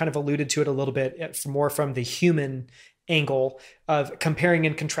ask, you kind of alluded to it a little bit more from the human angle of comparing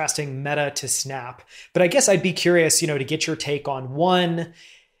and contrasting Meta to Snap. But I guess I'd be curious, to get your take on one.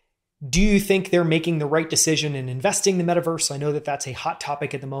 Do you think they're making the right decision in investing in the metaverse? I know that that's a hot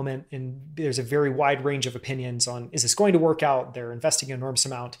topic at the moment, and there's a very wide range of opinions on, is this going to work out? They're investing an enormous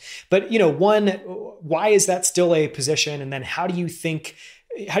amount. But, one, why is that still a position? And then how do you think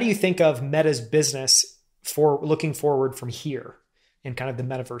of Meta's business for looking forward from here and kind of the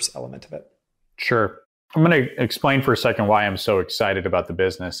metaverse element of it? Sure. I'm going to explain for a second why I'm so excited about the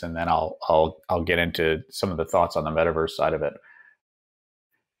business, and then I'll get into some of the thoughts on the metaverse side of it.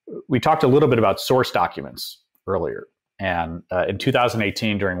 We talked a little bit about source documents earlier. And in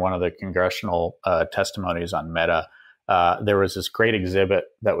 2018, during one of the congressional testimonies on Meta, there was this great exhibit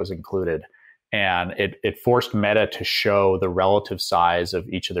that was included. And it forced Meta to show the relative size of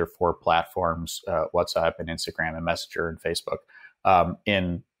each of their 4 platforms, WhatsApp and Instagram and Messenger and Facebook,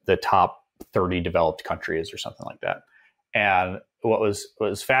 in the top 30 developed countries or something like that. And what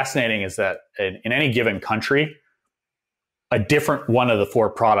was fascinating is that in any given country, a different one of the 4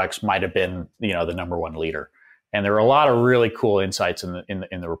 products might have been, the number one leader. And there were a lot of really cool insights in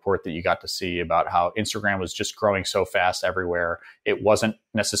the report that you got to see about how Instagram was just growing so fast everywhere. It wasn't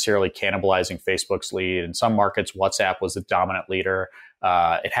necessarily cannibalizing Facebook's lead. In some markets, WhatsApp was the dominant leader.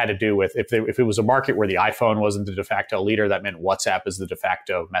 It had to do with if it was a market where the iPhone wasn't the de facto leader, that meant WhatsApp is the de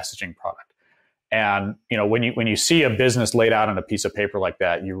facto messaging product. And when you see a business laid out on a piece of paper like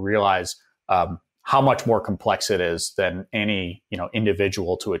that, you realize how much more complex it is than any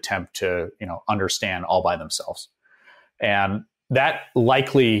individual to attempt to understand all by themselves. And that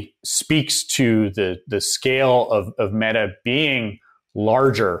likely speaks to the scale of Meta being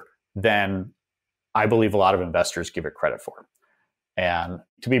larger than I believe a lot of investors give it credit for. And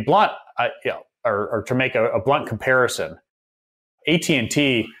to be blunt, or to make a blunt comparison,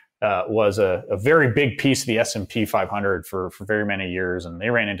 AT&T was a very big piece of the S&P 500 for very many years, and they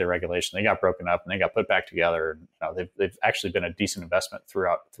ran into regulation. They got broken up and they got put back together. They've actually been a decent investment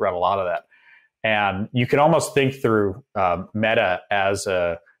throughout a lot of that. And you can almost think through Meta as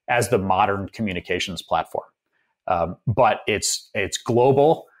the modern communications platform, but it's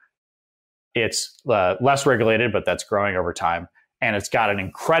global. It's less regulated, but that's growing over time, and it's got an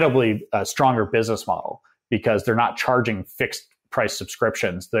incredibly stronger business model because they're not charging fixed price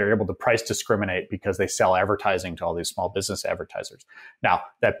subscriptions. They're able to price discriminate because they sell advertising to all these small business advertisers. Now,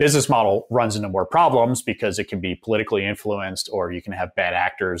 that business model runs into more problems because it can be politically influenced, or you can have bad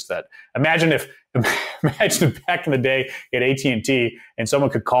actors that imagine if back in the day at AT&T and someone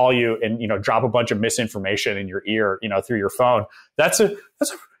could call you and, drop a bunch of misinformation in your ear, through your phone.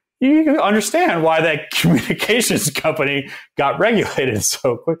 You can understand why that communications company got regulated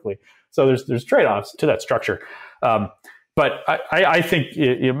so quickly. So there's trade-offs to that structure. But I think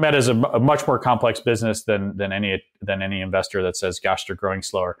Meta is a much more complex business than any investor that says, gosh, they're growing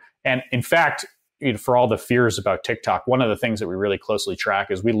slower. And in fact, for all the fears about TikTok, one of the things that we really closely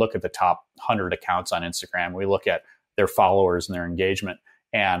track is we look at the top 100 accounts on Instagram. We look at their followers and their engagement,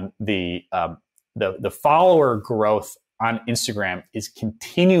 and the follower growth on Instagram is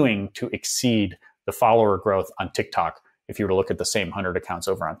continuing to exceed the follower growth on TikTok if you were to look at the same 100 accounts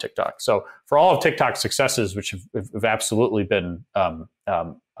over on TikTok. So for all of TikTok's successes, which have absolutely been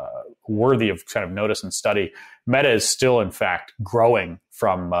worthy of kind of notice and study, Meta is still, in fact, growing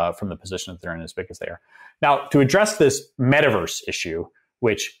from the position that they're in as big as they are. Now, to address this metaverse issue,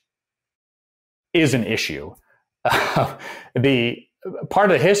 which is an issue, the part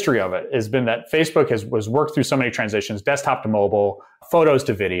of the history of it has been that Facebook was worked through so many transitions, desktop to mobile, photos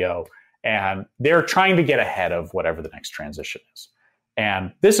to video, and they're trying to get ahead of whatever the next transition is.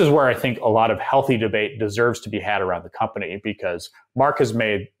 And this is where I think a lot of healthy debate deserves to be had around the company, because Mark has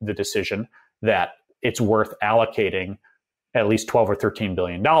made the decision that it's worth allocating at least 12 or $13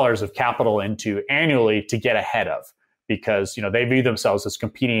 billion of capital into annually to get ahead of, because they view themselves as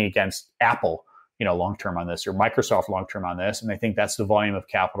competing against Apple, long-term on this, or Microsoft long-term on this, and they think that's the volume of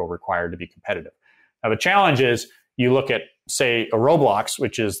capital required to be competitive. Now, the challenge is you look at, say, a Roblox,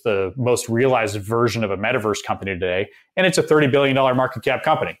 which is the most realized version of a metaverse company today, and it's a $30 billion market cap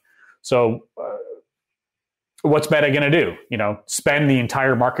company. So what's Meta going to do? Spend the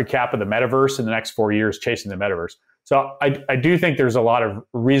entire market cap of the metaverse in the next 4 years chasing the metaverse. So I do think there's a lot of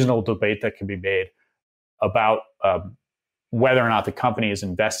reasonable debate that can be made about whether or not the company is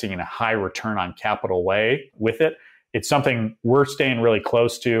investing in a high return on capital way with it. It's something we're staying really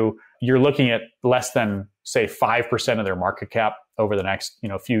close to. You're looking at less than, say, 5% of their market cap over the next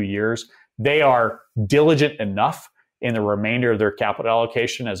few years. They are diligent enough in the remainder of their capital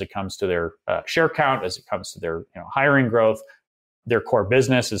allocation as it comes to their share count, as it comes to their hiring growth. Their core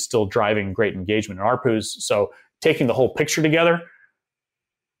business is still driving great engagement in ARPUs. So taking the whole picture together,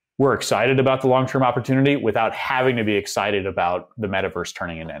 we're excited about the long-term opportunity without having to be excited about the metaverse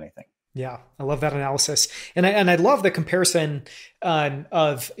turning into anything. Yeah, I love that analysis. And I love the comparison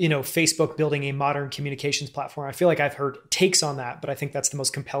of, Facebook building a modern communications platform. I feel like I've heard takes on that, but I think that's the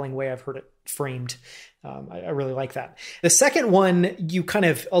most compelling way I've heard it framed. I really like that. The second one you kind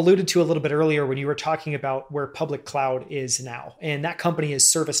of alluded to a little bit earlier when you were talking about where public cloud is now, and that company is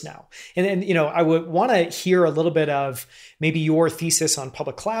ServiceNow. And then, I would want to hear a little bit of maybe your thesis on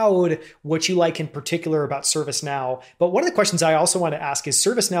public cloud, what you like in particular about ServiceNow. But one of the questions I also want to ask is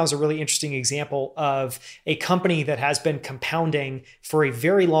ServiceNow is a really interesting example of a company that has been compounding for a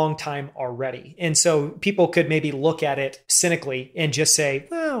very long time already. And so people could maybe look at it cynically and just say,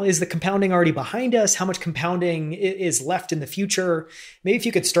 well, is the compounding already behind us? How much compounding is left in the future? Maybe if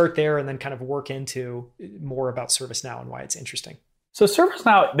you could start there and then kind of work into more about ServiceNow and why it's interesting. So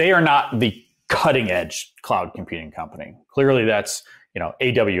ServiceNow, they are not the cutting edge cloud computing company. Clearly that's,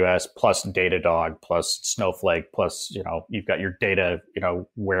 AWS plus Datadog plus Snowflake plus, you've got your data,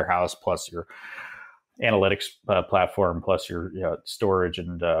 warehouse plus your analytics platform plus your storage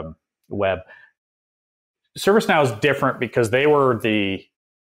and web. ServiceNow is different because they were the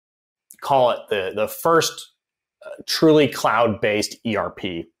first truly cloud-based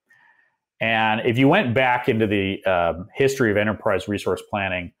ERP. And if you went back into the history of enterprise resource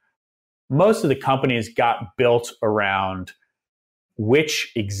planning, most of the companies got built around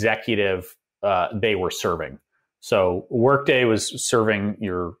which executive they were serving. So Workday was serving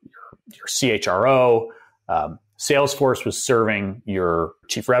your CHRO, Salesforce was serving your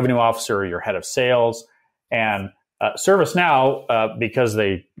chief revenue officer, your head of sales, and ServiceNow, because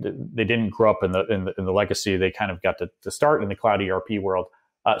they didn't grow up in the legacy, they kind of got to start in the cloud ERP world,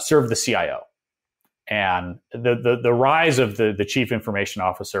 served the CIO. And the rise of the chief information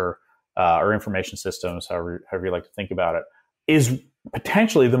officer or information systems, however you like to think about it, is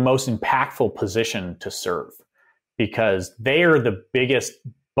potentially the most impactful position to serve, because they are the biggest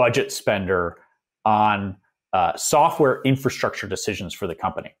budget spender on software infrastructure decisions for the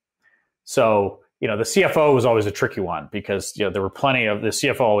company. So, the CFO was always a tricky one because, there were plenty of, the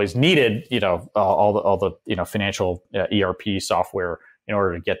CFO always needed, all the financial ERP software in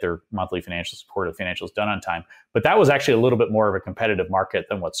order to get their monthly financial support of financials done on time. But that was actually a little bit more of a competitive market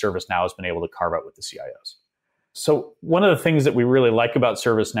than what ServiceNow has been able to carve out with the CIOs. So one of the things that we really like about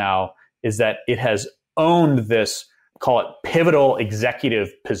ServiceNow is that it has owned this, call it pivotal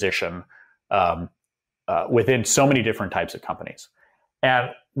executive position within so many different types of companies.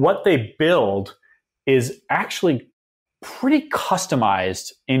 And what they build is actually pretty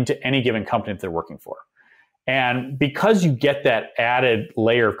customized into any given company that they're working for. And because you get that added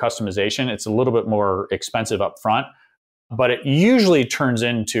layer of customization, it's a little bit more expensive up front, but it usually turns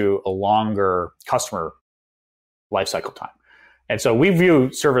into a longer customer lifecycle time. And so we view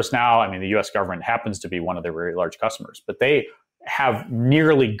ServiceNow, I mean, the US government happens to be one of their very large customers, but they have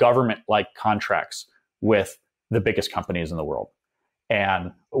nearly government-like contracts with the biggest companies in the world.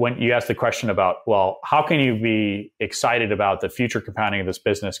 And when you ask the question about, well, how can you be excited about the future compounding of this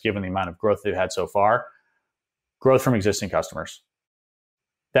business given the amount of growth they've had so far? Growth from existing customers.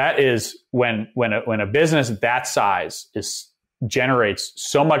 That is when a business that size generates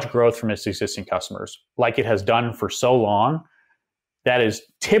so much growth from its existing customers, like it has done for so long, that is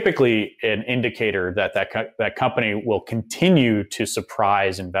typically an indicator that that company will continue to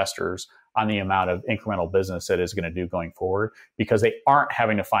surprise investors on the amount of incremental business that is going to do going forward, because they aren't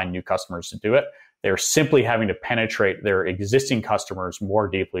having to find new customers to do it. They're simply having to penetrate their existing customers more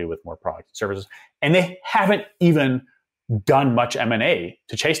deeply with more products and services. And they haven't even done much M&A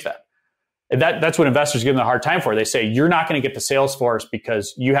to chase that. That's what investors give them a hard time for. They say, you're not going to get the sales force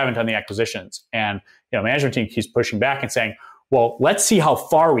because you haven't done the acquisitions. And management team keeps pushing back and saying, well, let's see how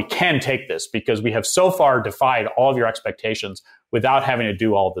far we can take this, because we have so far defied all of your expectations without having to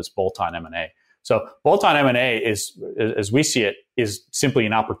do all of this bolt-on M&A. So bolt-on M&A is, as we see it, is simply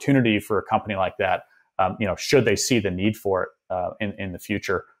an opportunity for a company like that, should they see the need for it in the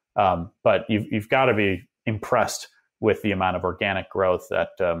future. But you've got to be impressed with the amount of organic growth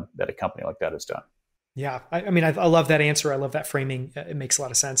that a company like that has done. Yeah. I mean, I love that answer. I love that framing. It makes a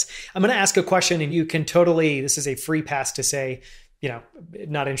lot of sense. I'm going to ask a question, and you can totally, this is a free pass to say,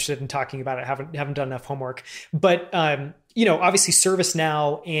 not interested in talking about it. Haven't done enough homework, but, obviously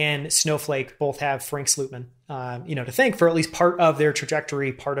ServiceNow and Snowflake both have Frank Slootman, to thank for at least part of their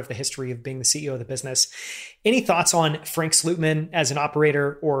trajectory, part of the history of being the CEO of the business. Any thoughts on Frank Slootman as an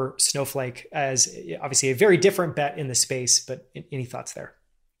operator, or Snowflake as obviously a very different bet in the space, but any thoughts there?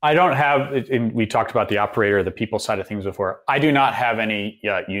 I don't have, and we talked about the operator, the people side of things before. I do not have any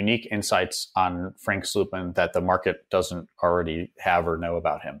unique insights on Frank Slootman that the market doesn't already have or know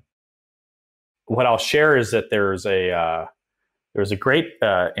about him. What I'll share is that there was a great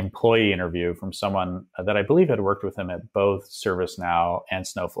employee interview from someone that I believe had worked with him at both ServiceNow and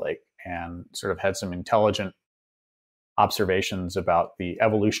Snowflake, and sort of had some intelligent observations about the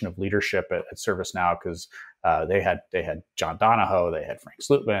evolution of leadership at ServiceNow, because they had John Donahoe, they had Frank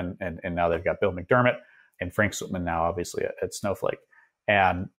Slootman, and now they've got Bill McDermott, and Frank Slootman now obviously at Snowflake.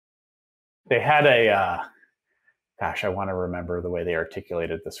 And they had I want to remember the way they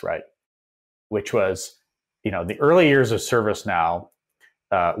articulated this right, which was, the early years of ServiceNow,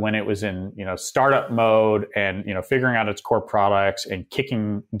 when it was in, startup mode and, figuring out its core products and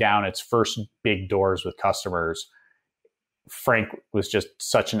kicking down its first big doors with customers, Frank was just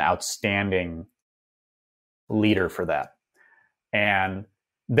such an outstanding leader for that. And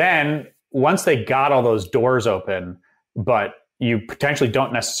then once they got all those doors open, but you potentially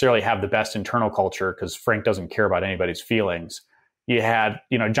don't necessarily have the best internal culture because Frank doesn't care about anybody's feelings, you had,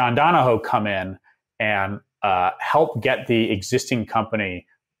 John Donahoe come in and help get the existing company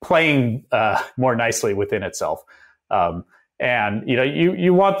playing more nicely within itself. And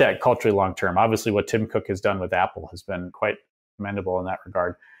you want that culturally long term. Obviously, what Tim Cook has done with Apple has been quite commendable in that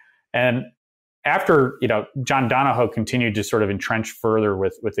regard. And after John Donahoe continued to sort of entrench further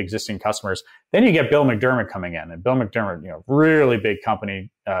with existing customers, then you get Bill McDermott coming in, and Bill McDermott, really big company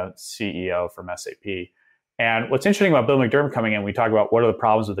CEO from SAP. And what's interesting about Bill McDermott coming in, we talk about what are the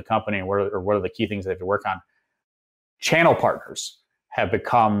problems with the company and what are the key things they have to work on. Channel partners have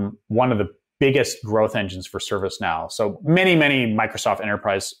become one of the biggest growth engines for ServiceNow. So many Microsoft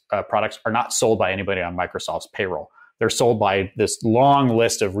enterprise products are not sold by anybody on Microsoft's payroll. They're sold by this long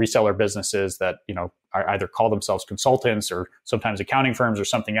list of reseller businesses that are either call themselves consultants or sometimes accounting firms or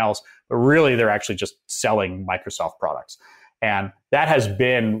something else, but really they're actually just selling Microsoft products. And that has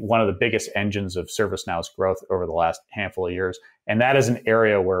been one of the biggest engines of ServiceNow's growth over the last handful of years. And that is an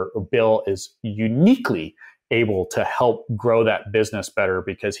area where Bill is uniquely able to help grow that business better,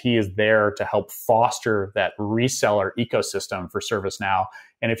 because he is there to help foster that reseller ecosystem for ServiceNow.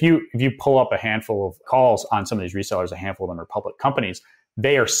 And if you pull up a handful of calls on some of these resellers, a handful of them are public companies,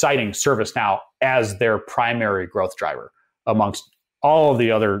 they are citing ServiceNow as their primary growth driver amongst all of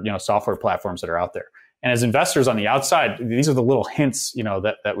the other, software platforms that are out there. And as investors on the outside, these are the little hints,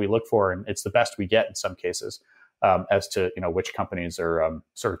 that we look for, and it's the best we get in some cases as to, which companies are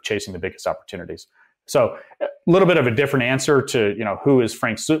sort of chasing the biggest opportunities. So a little bit of a different answer to, who is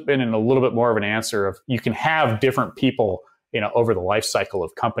Frank Slootman, and a little bit more of an answer of you can have different people, over the life cycle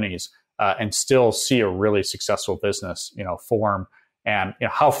of companies and still see a really successful business, form. And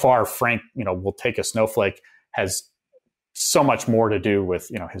how far Frank, will take a snowflake has so much more to do with,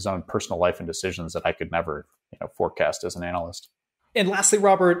 his own personal life and decisions that I could never, forecast as an analyst. And lastly,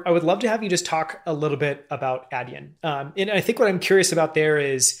 Robert, I would love to have you just talk a little bit about Adyen. And I think what I'm curious about there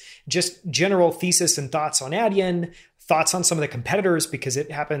is just general thesis and thoughts on Adyen, thoughts on some of the competitors, because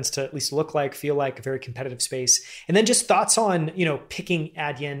it happens to at least feel like a very competitive space. And then just thoughts on, picking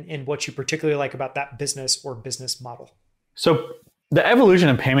Adyen and what you particularly like about that business or business model. So the evolution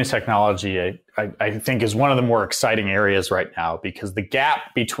in payments technology, I think, is one of the more exciting areas right now, because the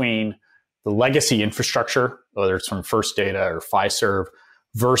gap between the legacy infrastructure, whether it's from First Data or Fiserv,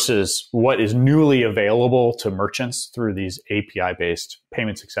 versus what is newly available to merchants through these API-based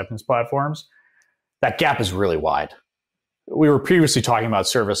payments acceptance platforms, that gap is really wide. We were previously talking about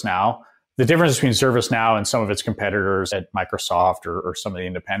ServiceNow. The difference between ServiceNow and some of its competitors at Microsoft or some of the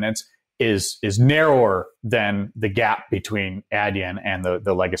independents is narrower than the gap between Adyen and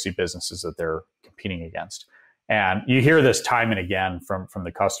the legacy businesses that they're competing against. And you hear this time and again from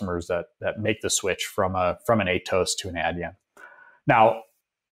the customers that make the switch from an Atos to an Adyen. Now,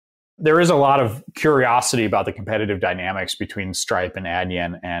 there is a lot of curiosity about the competitive dynamics between Stripe and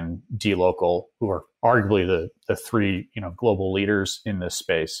Adyen and dLocal, who are arguably the three global leaders in this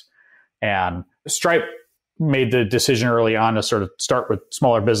space. And Stripe made the decision early on to sort of start with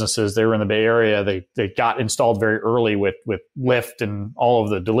smaller businesses. They were in the Bay Area. They got installed very early with Lyft and all of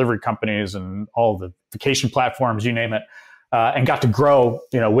the delivery companies and all of the vacation platforms, you name it, and got to grow,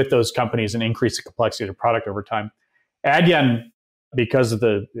 with those companies and increase the complexity of the product over time. Adyen, because of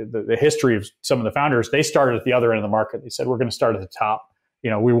the history of some of the founders, they started at the other end of the market. They said, we're going to start at the top.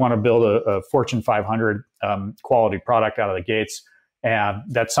 We want to build a Fortune 500 quality product out of the gates. And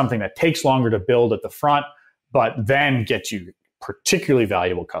that's something that takes longer to build at the front, but then get you particularly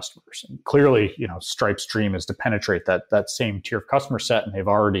valuable customers. And clearly, Stripe's dream is to penetrate that same tier of customer set, and they've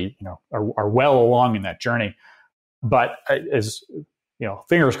already, are well along in that journey. But as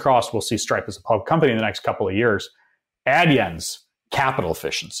fingers crossed, we'll see Stripe as a public company in the next couple of years. Adyen's capital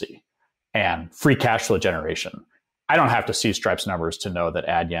efficiency and free cash flow generation, I don't have to see Stripe's numbers to know that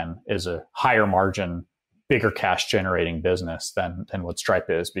Adyen is a higher margin, bigger cash generating business than what Stripe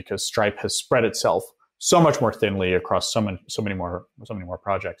is, because Stripe has spread itself so much more thinly across so many more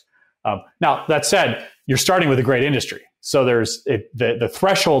projects. Now, that said, you're starting with a great industry. So the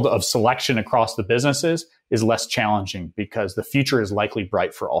threshold of selection across the businesses is less challenging, because the future is likely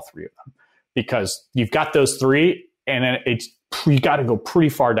bright for all three of them. Because you've got those three, and then you got to go pretty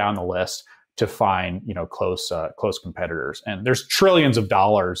far down the list to find close competitors. And there's trillions of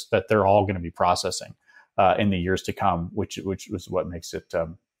dollars that they're all going to be processing in the years to come, which was what makes it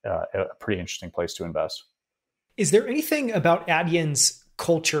a pretty interesting place to invest. Is there anything about Adyen's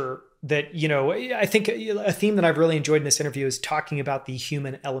culture that, I think a theme that I've really enjoyed in this interview is talking about the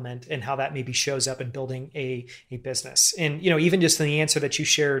human element and how that maybe shows up in building a business. And, even just in the answer that you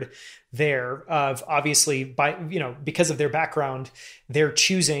shared there of obviously because of their background, they're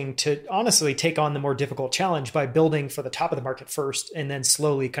choosing to honestly take on the more difficult challenge by building for the top of the market first and then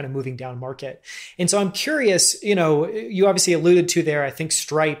slowly kind of moving down market. And so I'm curious, you obviously alluded to there, I think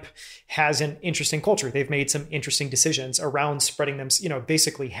Stripe has an interesting culture. They've made some interesting decisions around spreading them,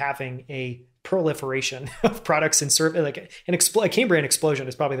 basically having a proliferation of products and service, like a Cambrian explosion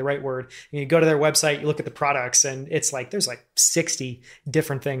is probably the right word. You go to their website, you look at the products, and it's like there's like 60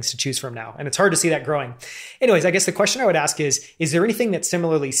 different things to choose from now. And it's hard to see that growing. Anyways, I guess the question I would ask is there anything that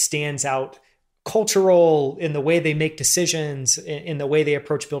similarly stands out cultural in the way they make decisions, in the way they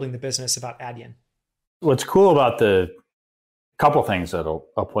approach building the business about Adyen? What's cool about the couple things that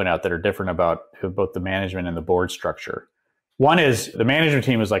I'll point out that are different about both the management and the board structure. One is the management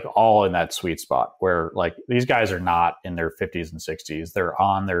team is like all in that sweet spot where like these guys are not in their 50s and 60s. They're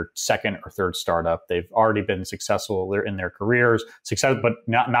on their second or third startup. They've already been successful. They're in their careers, but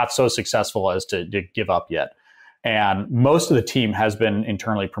not so successful as to give up yet. And most of the team has been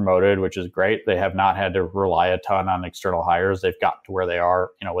internally promoted, which is great. They have not had to rely a ton on external hires. They've got to where they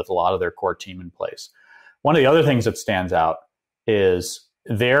are, with a lot of their core team in place. One of the other things that stands out is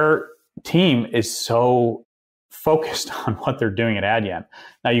their team is so focused on what they're doing at Adyen.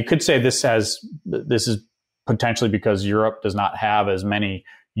 Now, you could say this is potentially because Europe does not have as many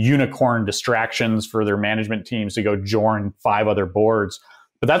unicorn distractions for their management teams to go join 5 other boards.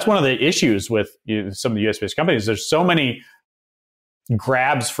 But that's one of the issues with some of the US-based companies. There's so many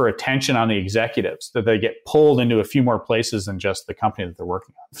grabs for attention on the executives that they get pulled into a few more places than just the company that they're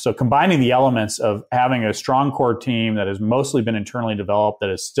working on. So combining the elements of having a strong core team that has mostly been internally developed, that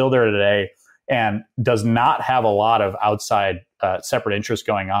is still there today, and does not have a lot of outside separate interests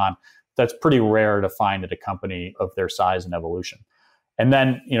going on, that's pretty rare to find at a company of their size and evolution. And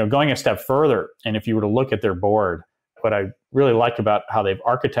then, going a step further, and if you were to look at their board, what I really like about how they've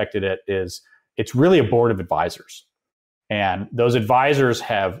architected it is it's really a board of advisors. And those advisors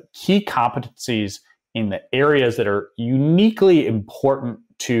have key competencies in the areas that are uniquely important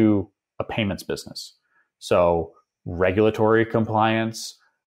to a payments business. So regulatory compliance,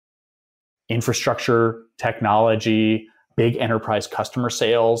 infrastructure, technology, big enterprise customer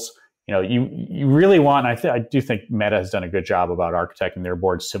sales. You really want, I do think Meta has done a good job about architecting their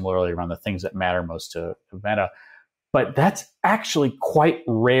board similarly around the things that matter most to Meta. But that's actually quite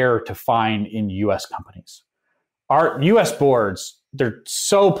rare to find in US companies. Our US boards, they're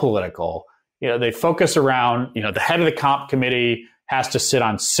so political. They focus around, the head of the comp committee has to sit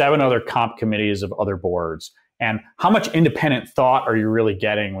on 7 other comp committees of other boards. And how much independent thought are you really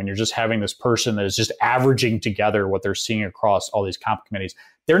getting when you're just having this person that is just averaging together what they're seeing across all these comp committees?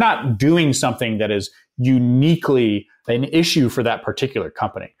 They're not doing something that is uniquely an issue for that particular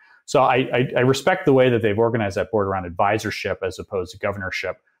company. So I respect the way that they've organized that board around advisorship as opposed to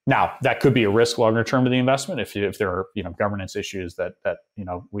governorship. Now, that could be a risk longer term to the investment if there are governance issues that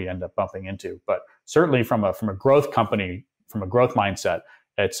we end up bumping into. But certainly from a growth company, from a growth mindset,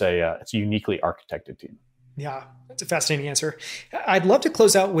 it's a uniquely architected team. Yeah, that's a fascinating answer. I'd love to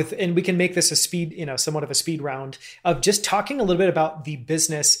close out with, and we can make this a speed, somewhat of a speed round of just talking a little bit about the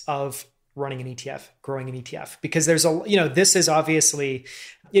business of running an ETF, growing an ETF, because there's this is obviously,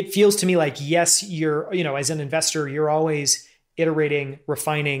 it feels to me like, yes, you're, as an investor, you're always iterating,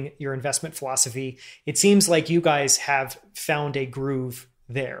 refining your investment philosophy. It seems like you guys have found a groove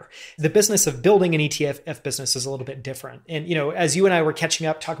there. The business of building an ETF business is a little bit different. And, as you and I were catching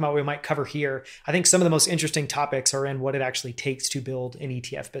up, talking about what we might cover here, I think some of the most interesting topics are in what it actually takes to build an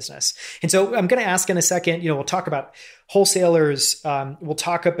ETF business. And so I'm going to ask in a second, we'll talk about wholesalers, we'll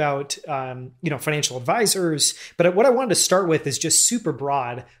talk about, financial advisors. But what I wanted to start with is just super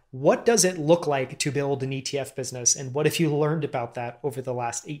broad. What does it look like to build an ETF business? And what have you learned about that over the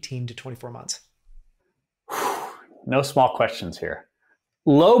last 18 to 24 months? No small questions here.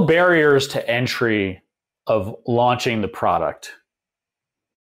 Low barriers to entry of launching the product.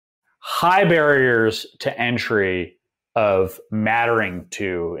 High barriers to entry of mattering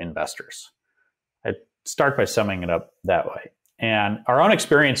to investors. I'd start by summing it up that way. And our own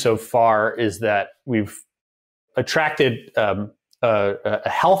experience so far is that we've attracted a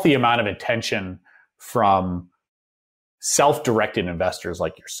healthy amount of attention from self-directed investors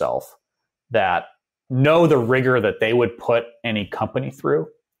like yourself that know the rigor that they would put any company through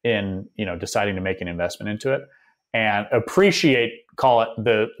in deciding to make an investment into it, and appreciate, call it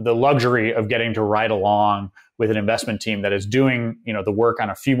the luxury of getting to ride along with an investment team that is doing the work on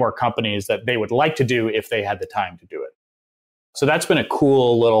a few more companies that they would like to do if they had the time to do it. So that's been a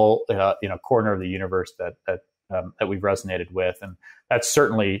cool little corner of the universe that we've resonated with, and that's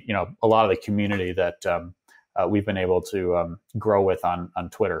certainly a lot of the community that we've been able to grow with on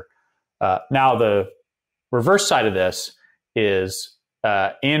Twitter. Now the reverse side of this is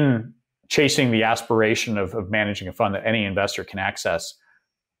in chasing the aspiration of managing a fund that any investor can access.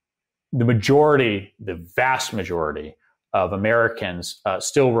 The vast majority of Americans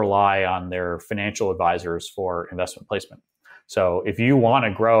still rely on their financial advisors for investment placement. So if you want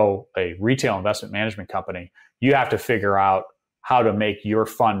to grow a retail investment management company, you have to figure out how to make your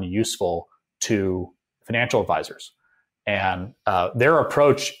fund useful to financial advisors. And their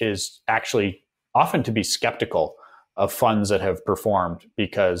approach is actually often to be skeptical of funds that have performed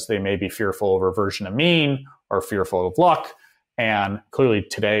because they may be fearful of reversion to mean or fearful of luck. And clearly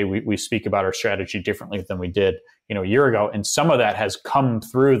today we speak about our strategy differently than we did a year ago. And some of that has come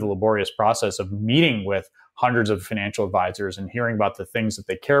through the laborious process of meeting with hundreds of financial advisors and hearing about the things that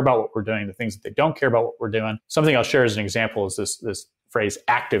they care about what we're doing, the things that they don't care about what we're doing. Something I'll share as an example is this phrase,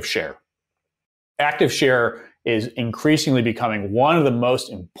 active share. Active share is increasingly becoming one of the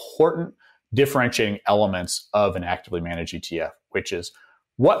most important differentiating elements of an actively managed ETF, which is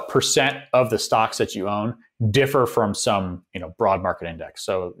what percent of the stocks that you own differ from some broad market index.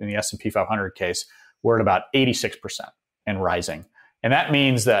 So in the S&P 500 case, we're at about 86% and rising. And that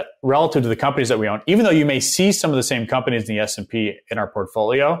means that relative to the companies that we own, even though you may see some of the same companies in the S&P in our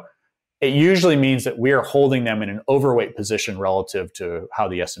portfolio, it usually means that we are holding them in an overweight position relative to how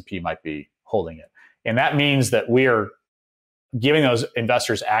the S&P might be holding it. And that means that we are giving those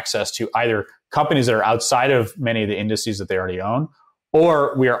investors access to either companies that are outside of many of the indices that they already own,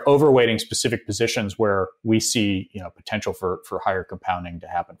 or we are overweighting specific positions where we see potential for higher compounding to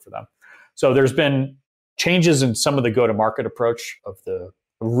happen for them. So there's been changes in some of the go-to-market approach of the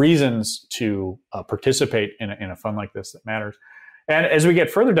reasons to participate in a fund like this that matters. And as we get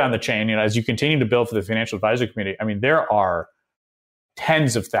further down the chain, as you continue to build for the financial advisory community, I mean, there are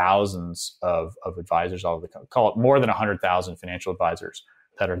tens of thousands of advisors all over the country, call it more than 100,000 financial advisors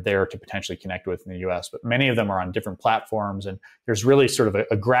that are there to potentially connect with in the US. But many of them are on different platforms, and there's really sort of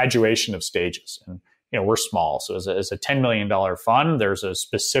a graduation of stages. And we're small. So as a $10 million fund, there's a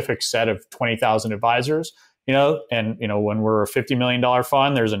specific set of 20,000 advisors, and when we're a $50 million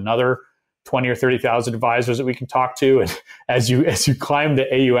fund, there's another 20 or 30,000 advisors that we can talk to. And as you climb the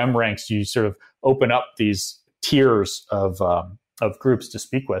AUM ranks, you sort of open up these tiers of groups to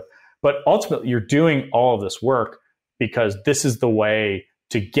speak with. But ultimately, you're doing all of this work because this is the way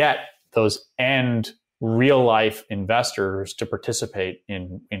to get those end real life investors to participate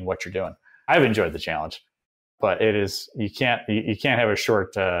in what you're doing. I've enjoyed the challenge, but you can't have a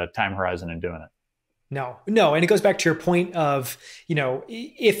short time horizon in doing it. No. And it goes back to your point of,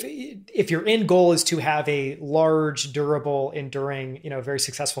 if your end goal is to have a large, durable, enduring, very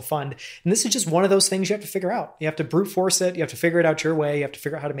successful fund, and this is just one of those things you have to figure out. You have to brute force it. You have to figure it out your way. You have to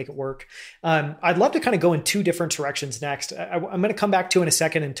figure out how to make it work. I'd love to kind of go in two different directions next. I'm going to come back to in a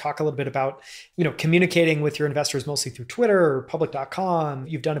second and talk a little bit about, communicating with your investors mostly through Twitter or public.com.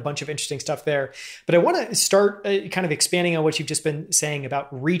 You've done a bunch of interesting stuff there, but I want to start kind of expanding on what you've just been saying about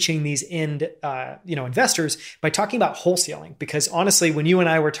reaching these end, investors by talking about wholesaling, because honestly, when you and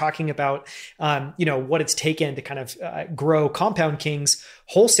I were talking about, what it's taken to kind of grow Compound Kings,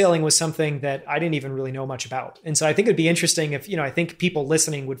 wholesaling was something that I didn't even really know much about. And so I think it'd be interesting if, I think people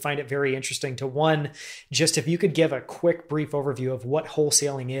listening would find it very interesting to just if you could give a quick, brief overview of what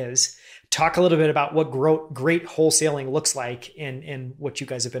wholesaling is, talk a little bit about what great wholesaling looks like and what you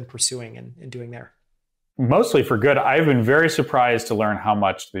guys have been pursuing and doing there. Mostly for good. I've been very surprised to learn how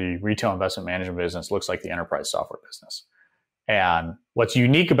much the retail investment management business looks like the enterprise software business. And what's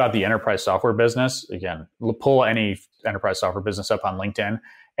unique about the enterprise software business, again, pull any enterprise software business up on LinkedIn,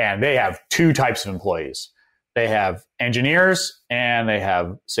 and they have two types of employees. They have engineers and they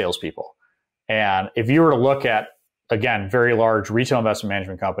have salespeople. And if you were to look at, again, very large retail investment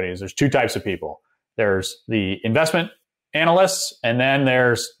management companies, there's two types of people. There's the investment analysts, and then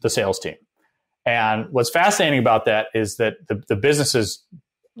there's the sales team. And what's fascinating about that is that the businesses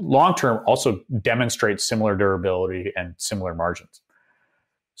long-term also demonstrate similar durability and similar margins.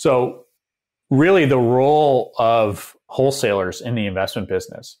 So really the role of wholesalers in the investment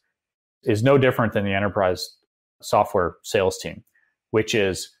business is no different than the enterprise software sales team, which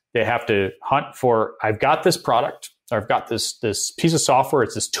is they have to hunt for, I've got this product, or I've got this piece of software,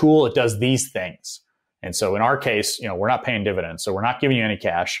 it's this tool, it does these things. And so in our case, we're not paying dividends, so we're not giving you any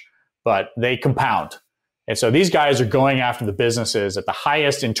cash, but they compound. And so these guys are going after the businesses at the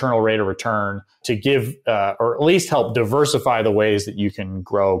highest internal rate of return to give, or at least help diversify the ways that you can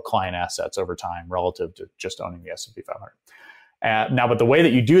grow client assets over time relative to just owning the S&P 500. Now, but the way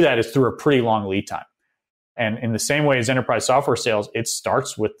that you do that is through a pretty long lead time. And in the same way as enterprise software sales, it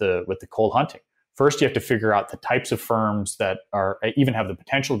starts with the cold hunting. First, you have to figure out the types of firms that are even have the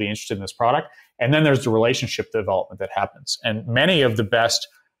potential to be interested in this product. And then there's the relationship development that happens. And many of the best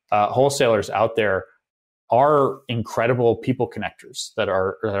wholesalers out there are incredible people connectors that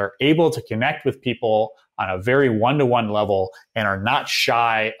are able to connect with people on a very one-to-one level and are not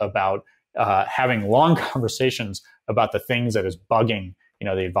shy about having long conversations about the things that is bugging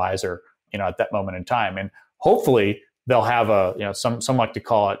the advisor at that moment in time. And hopefully they'll have some like to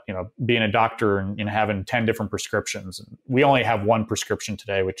call it being a doctor and having 10 different prescriptions. We only have one prescription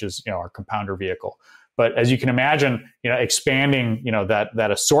today, which is our compounder vehicle. But as you can imagine, expanding,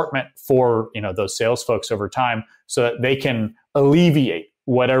 that assortment for, those sales folks over time so that they can alleviate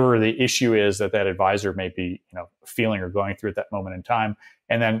whatever the issue is that advisor may be, feeling or going through at that moment in time.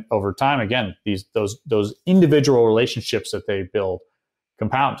 And then over time, again, those individual relationships that they build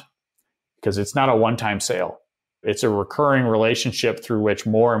compound because it's not a one-time sale. It's a recurring relationship through which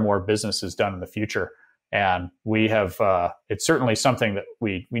more and more business is done in the future. And we have, it's certainly something that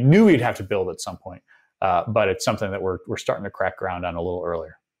we knew we'd have to build at some point. But it's something that we're starting to crack ground on a little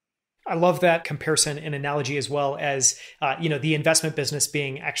earlier. I love that comparison and analogy, as well as, the investment business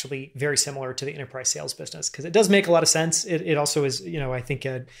being actually very similar to the enterprise sales business, because it does make a lot of sense. It also is, I think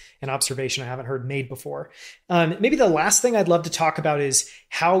an observation I haven't heard made before. Maybe the last thing I'd love to talk about is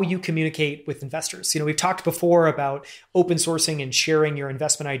how you communicate with investors. We've talked before about open sourcing and sharing your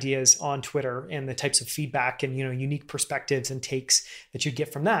investment ideas on Twitter and the types of feedback and, unique perspectives and takes that you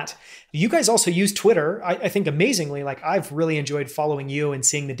get from that. You guys also use Twitter, I think amazingly. Like, I've really enjoyed following you and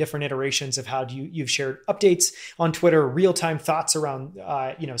seeing the different iterations of how you've shared updates on Twitter, real-time thoughts around,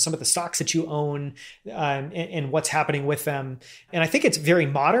 some of the stocks that you own and what's happening with them. And I think it's very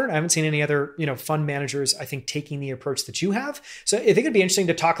modern. I haven't seen any other, fund managers, I think, taking the approach that you have. So I think it'd be interesting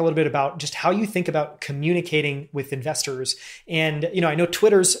to talk a little bit about just how you think about communicating with investors. And, I know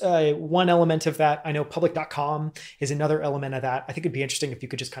Twitter's one element of that. I know public.com is another element of that. I think it'd be interesting if you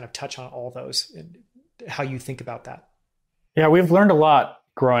could just kind of touch on all those and how you think about that. Yeah, we've learned a lot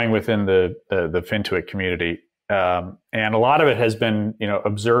growing within the FinTwit community. And a lot of it has been,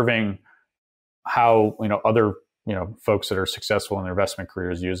 observing how, other, folks that are successful in their investment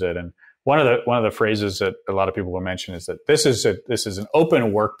careers use it. And one of the phrases that a lot of people will mention is that this is an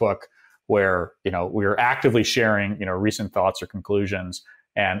open workbook where, we are actively sharing, recent thoughts or conclusions.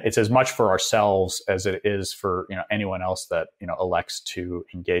 And it's as much for ourselves as it is for, anyone else that, elects to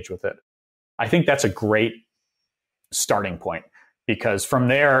engage with it. I think that's a great starting point, because from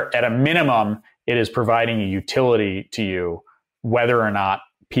there, at a minimum, it is providing a utility to you, whether or not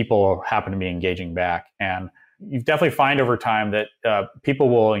people happen to be engaging back. And you definitely find over time that people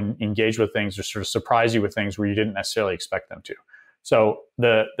will engage with things or sort of surprise you with things where you didn't necessarily expect them to. So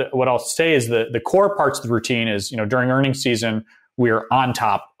what I'll say is the core parts of the routine is, during earnings season, we're on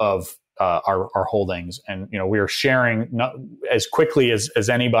top of our holdings, and we are sharing as quickly as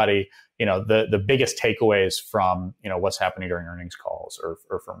anybody, the biggest takeaways from what's happening during earnings calls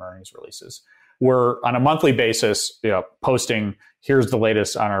or from earnings releases. We're on a monthly basis, posting, here's the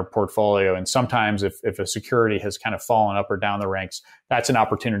latest on our portfolio. And sometimes if a security has kind of fallen up or down the ranks, that's an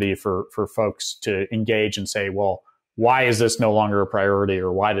opportunity for folks to engage and say, well, why is this no longer a priority?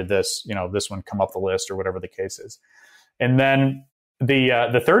 Or why did this one come up the list, or whatever the case is. And then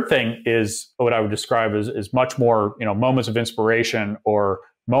the third thing is what I would describe as much more, moments of inspiration or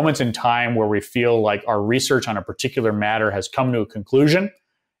moments in time where we feel like our research on a particular matter has come to a conclusion,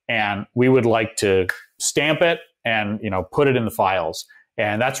 and we would like to stamp it and put it in the files.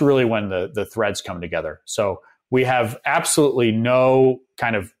 And that's really when the threads come together. So we have absolutely no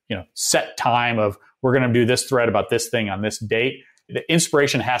kind of set time of we're going to do this thread about this thing on this date. The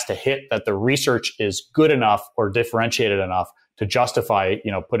inspiration has to hit that the research is good enough or differentiated enough to justify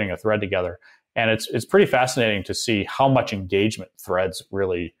putting a thread together. And it's pretty fascinating to see how much engagement threads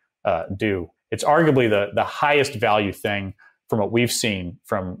really do. It's arguably the highest value thing from what we've seen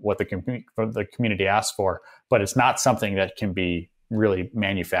from what the community asks for, but it's not something that can be really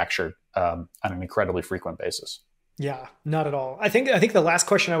manufactured on an incredibly frequent basis. Yeah, not at all. I think the last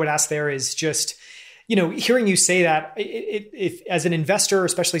question I would ask there is just, hearing you say that, if as an investor,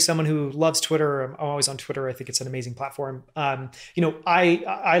 especially someone who loves Twitter, I'm always on Twitter. I think it's an amazing platform.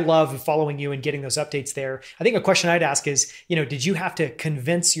 I love following you and getting those updates there. I think a question I'd ask is, did you have to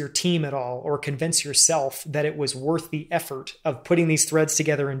convince your team at all, or convince yourself that it was worth the effort of putting these threads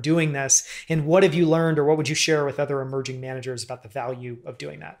together and doing this? And what have you learned, or what would you share with other emerging managers about the value of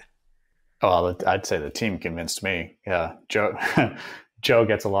doing that? Well, I'd say the team convinced me. Yeah, Joe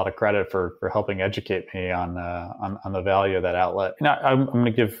gets a lot of credit for helping educate me on the value of that outlet. I'm going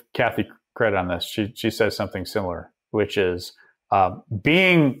to give Kathy credit on this. She says something similar, which is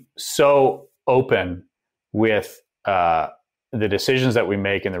being so open with the decisions that we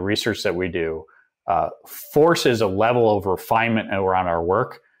make and the research that we do forces a level of refinement around our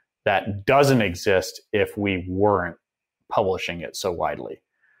work that doesn't exist if we weren't publishing it so widely.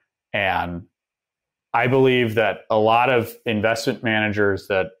 And I believe that a lot of investment managers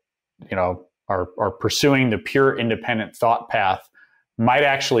that, are pursuing the pure independent thought path might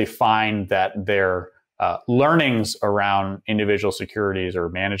actually find that their learnings around individual securities or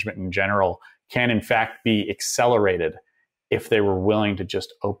management in general can in fact be accelerated if they were willing to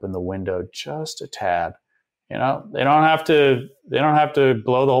just open the window just a tad. They don't have to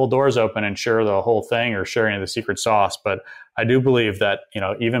blow the whole doors open and share the whole thing or share any of the secret sauce. But I do believe that,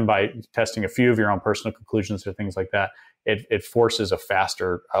 even by testing a few of your own personal conclusions or things like that, it forces a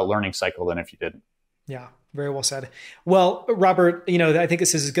faster learning cycle than if you didn't. Yeah, very well said. Well, Robert, I think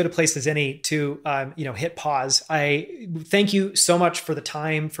this is as good a place as any to, hit pause. I thank you so much for the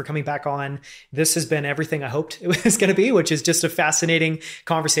time, for coming back on. This has been everything I hoped it was going to be, which is just a fascinating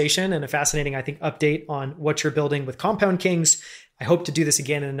conversation and a fascinating, I think, update on what you're building with Compound Kings. I hope to do this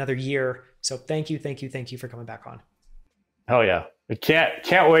again in another year. So thank you for coming back on. Hell yeah. We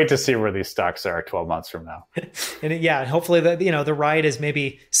can't wait to see where these stocks are 12 months from now. And hopefully the ride is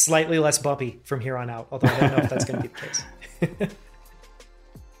maybe slightly less bumpy from here on out, although I don't know if that's going to be the case.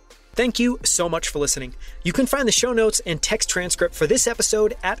 Thank you so much for listening. You can find the show notes and text transcript for this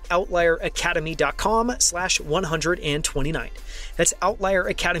episode at outlieracademy.com/129. That's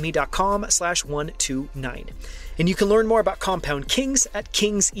outlieracademy.com/129. And you can learn more about Compound Kings at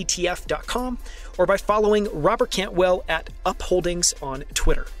kingsetf.com or by following Robert Cantwell at Upholdings on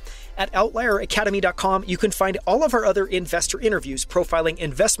Twitter. At outlieracademy.com, you can find all of our other investor interviews profiling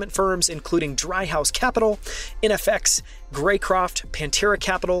investment firms including Dryhouse Capital, NFX, Graycroft, Pantera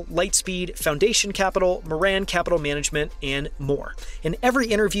Capital, Lightspeed, Foundation Capital, Moran Capital Management, and more. In every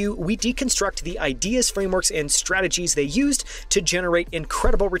interview, we deconstruct the ideas, frameworks, and strategies they used to generate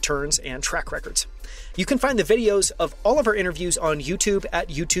incredible returns and track records. You can find the videos of all of our interviews on YouTube at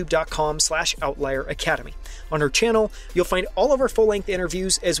youtube.com/Outlier Academy. On our channel, you'll find all of our full-length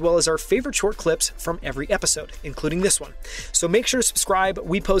interviews as well as our favorite short clips from every episode, including this one. So make sure to subscribe.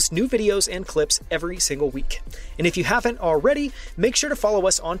 We post new videos and clips every single week. And if you haven't already, make sure to follow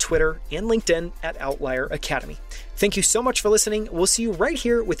us on Twitter and LinkedIn at Outlier Academy. Thank you so much for listening. We'll see you right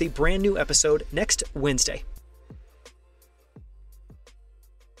here with a brand new episode next Wednesday.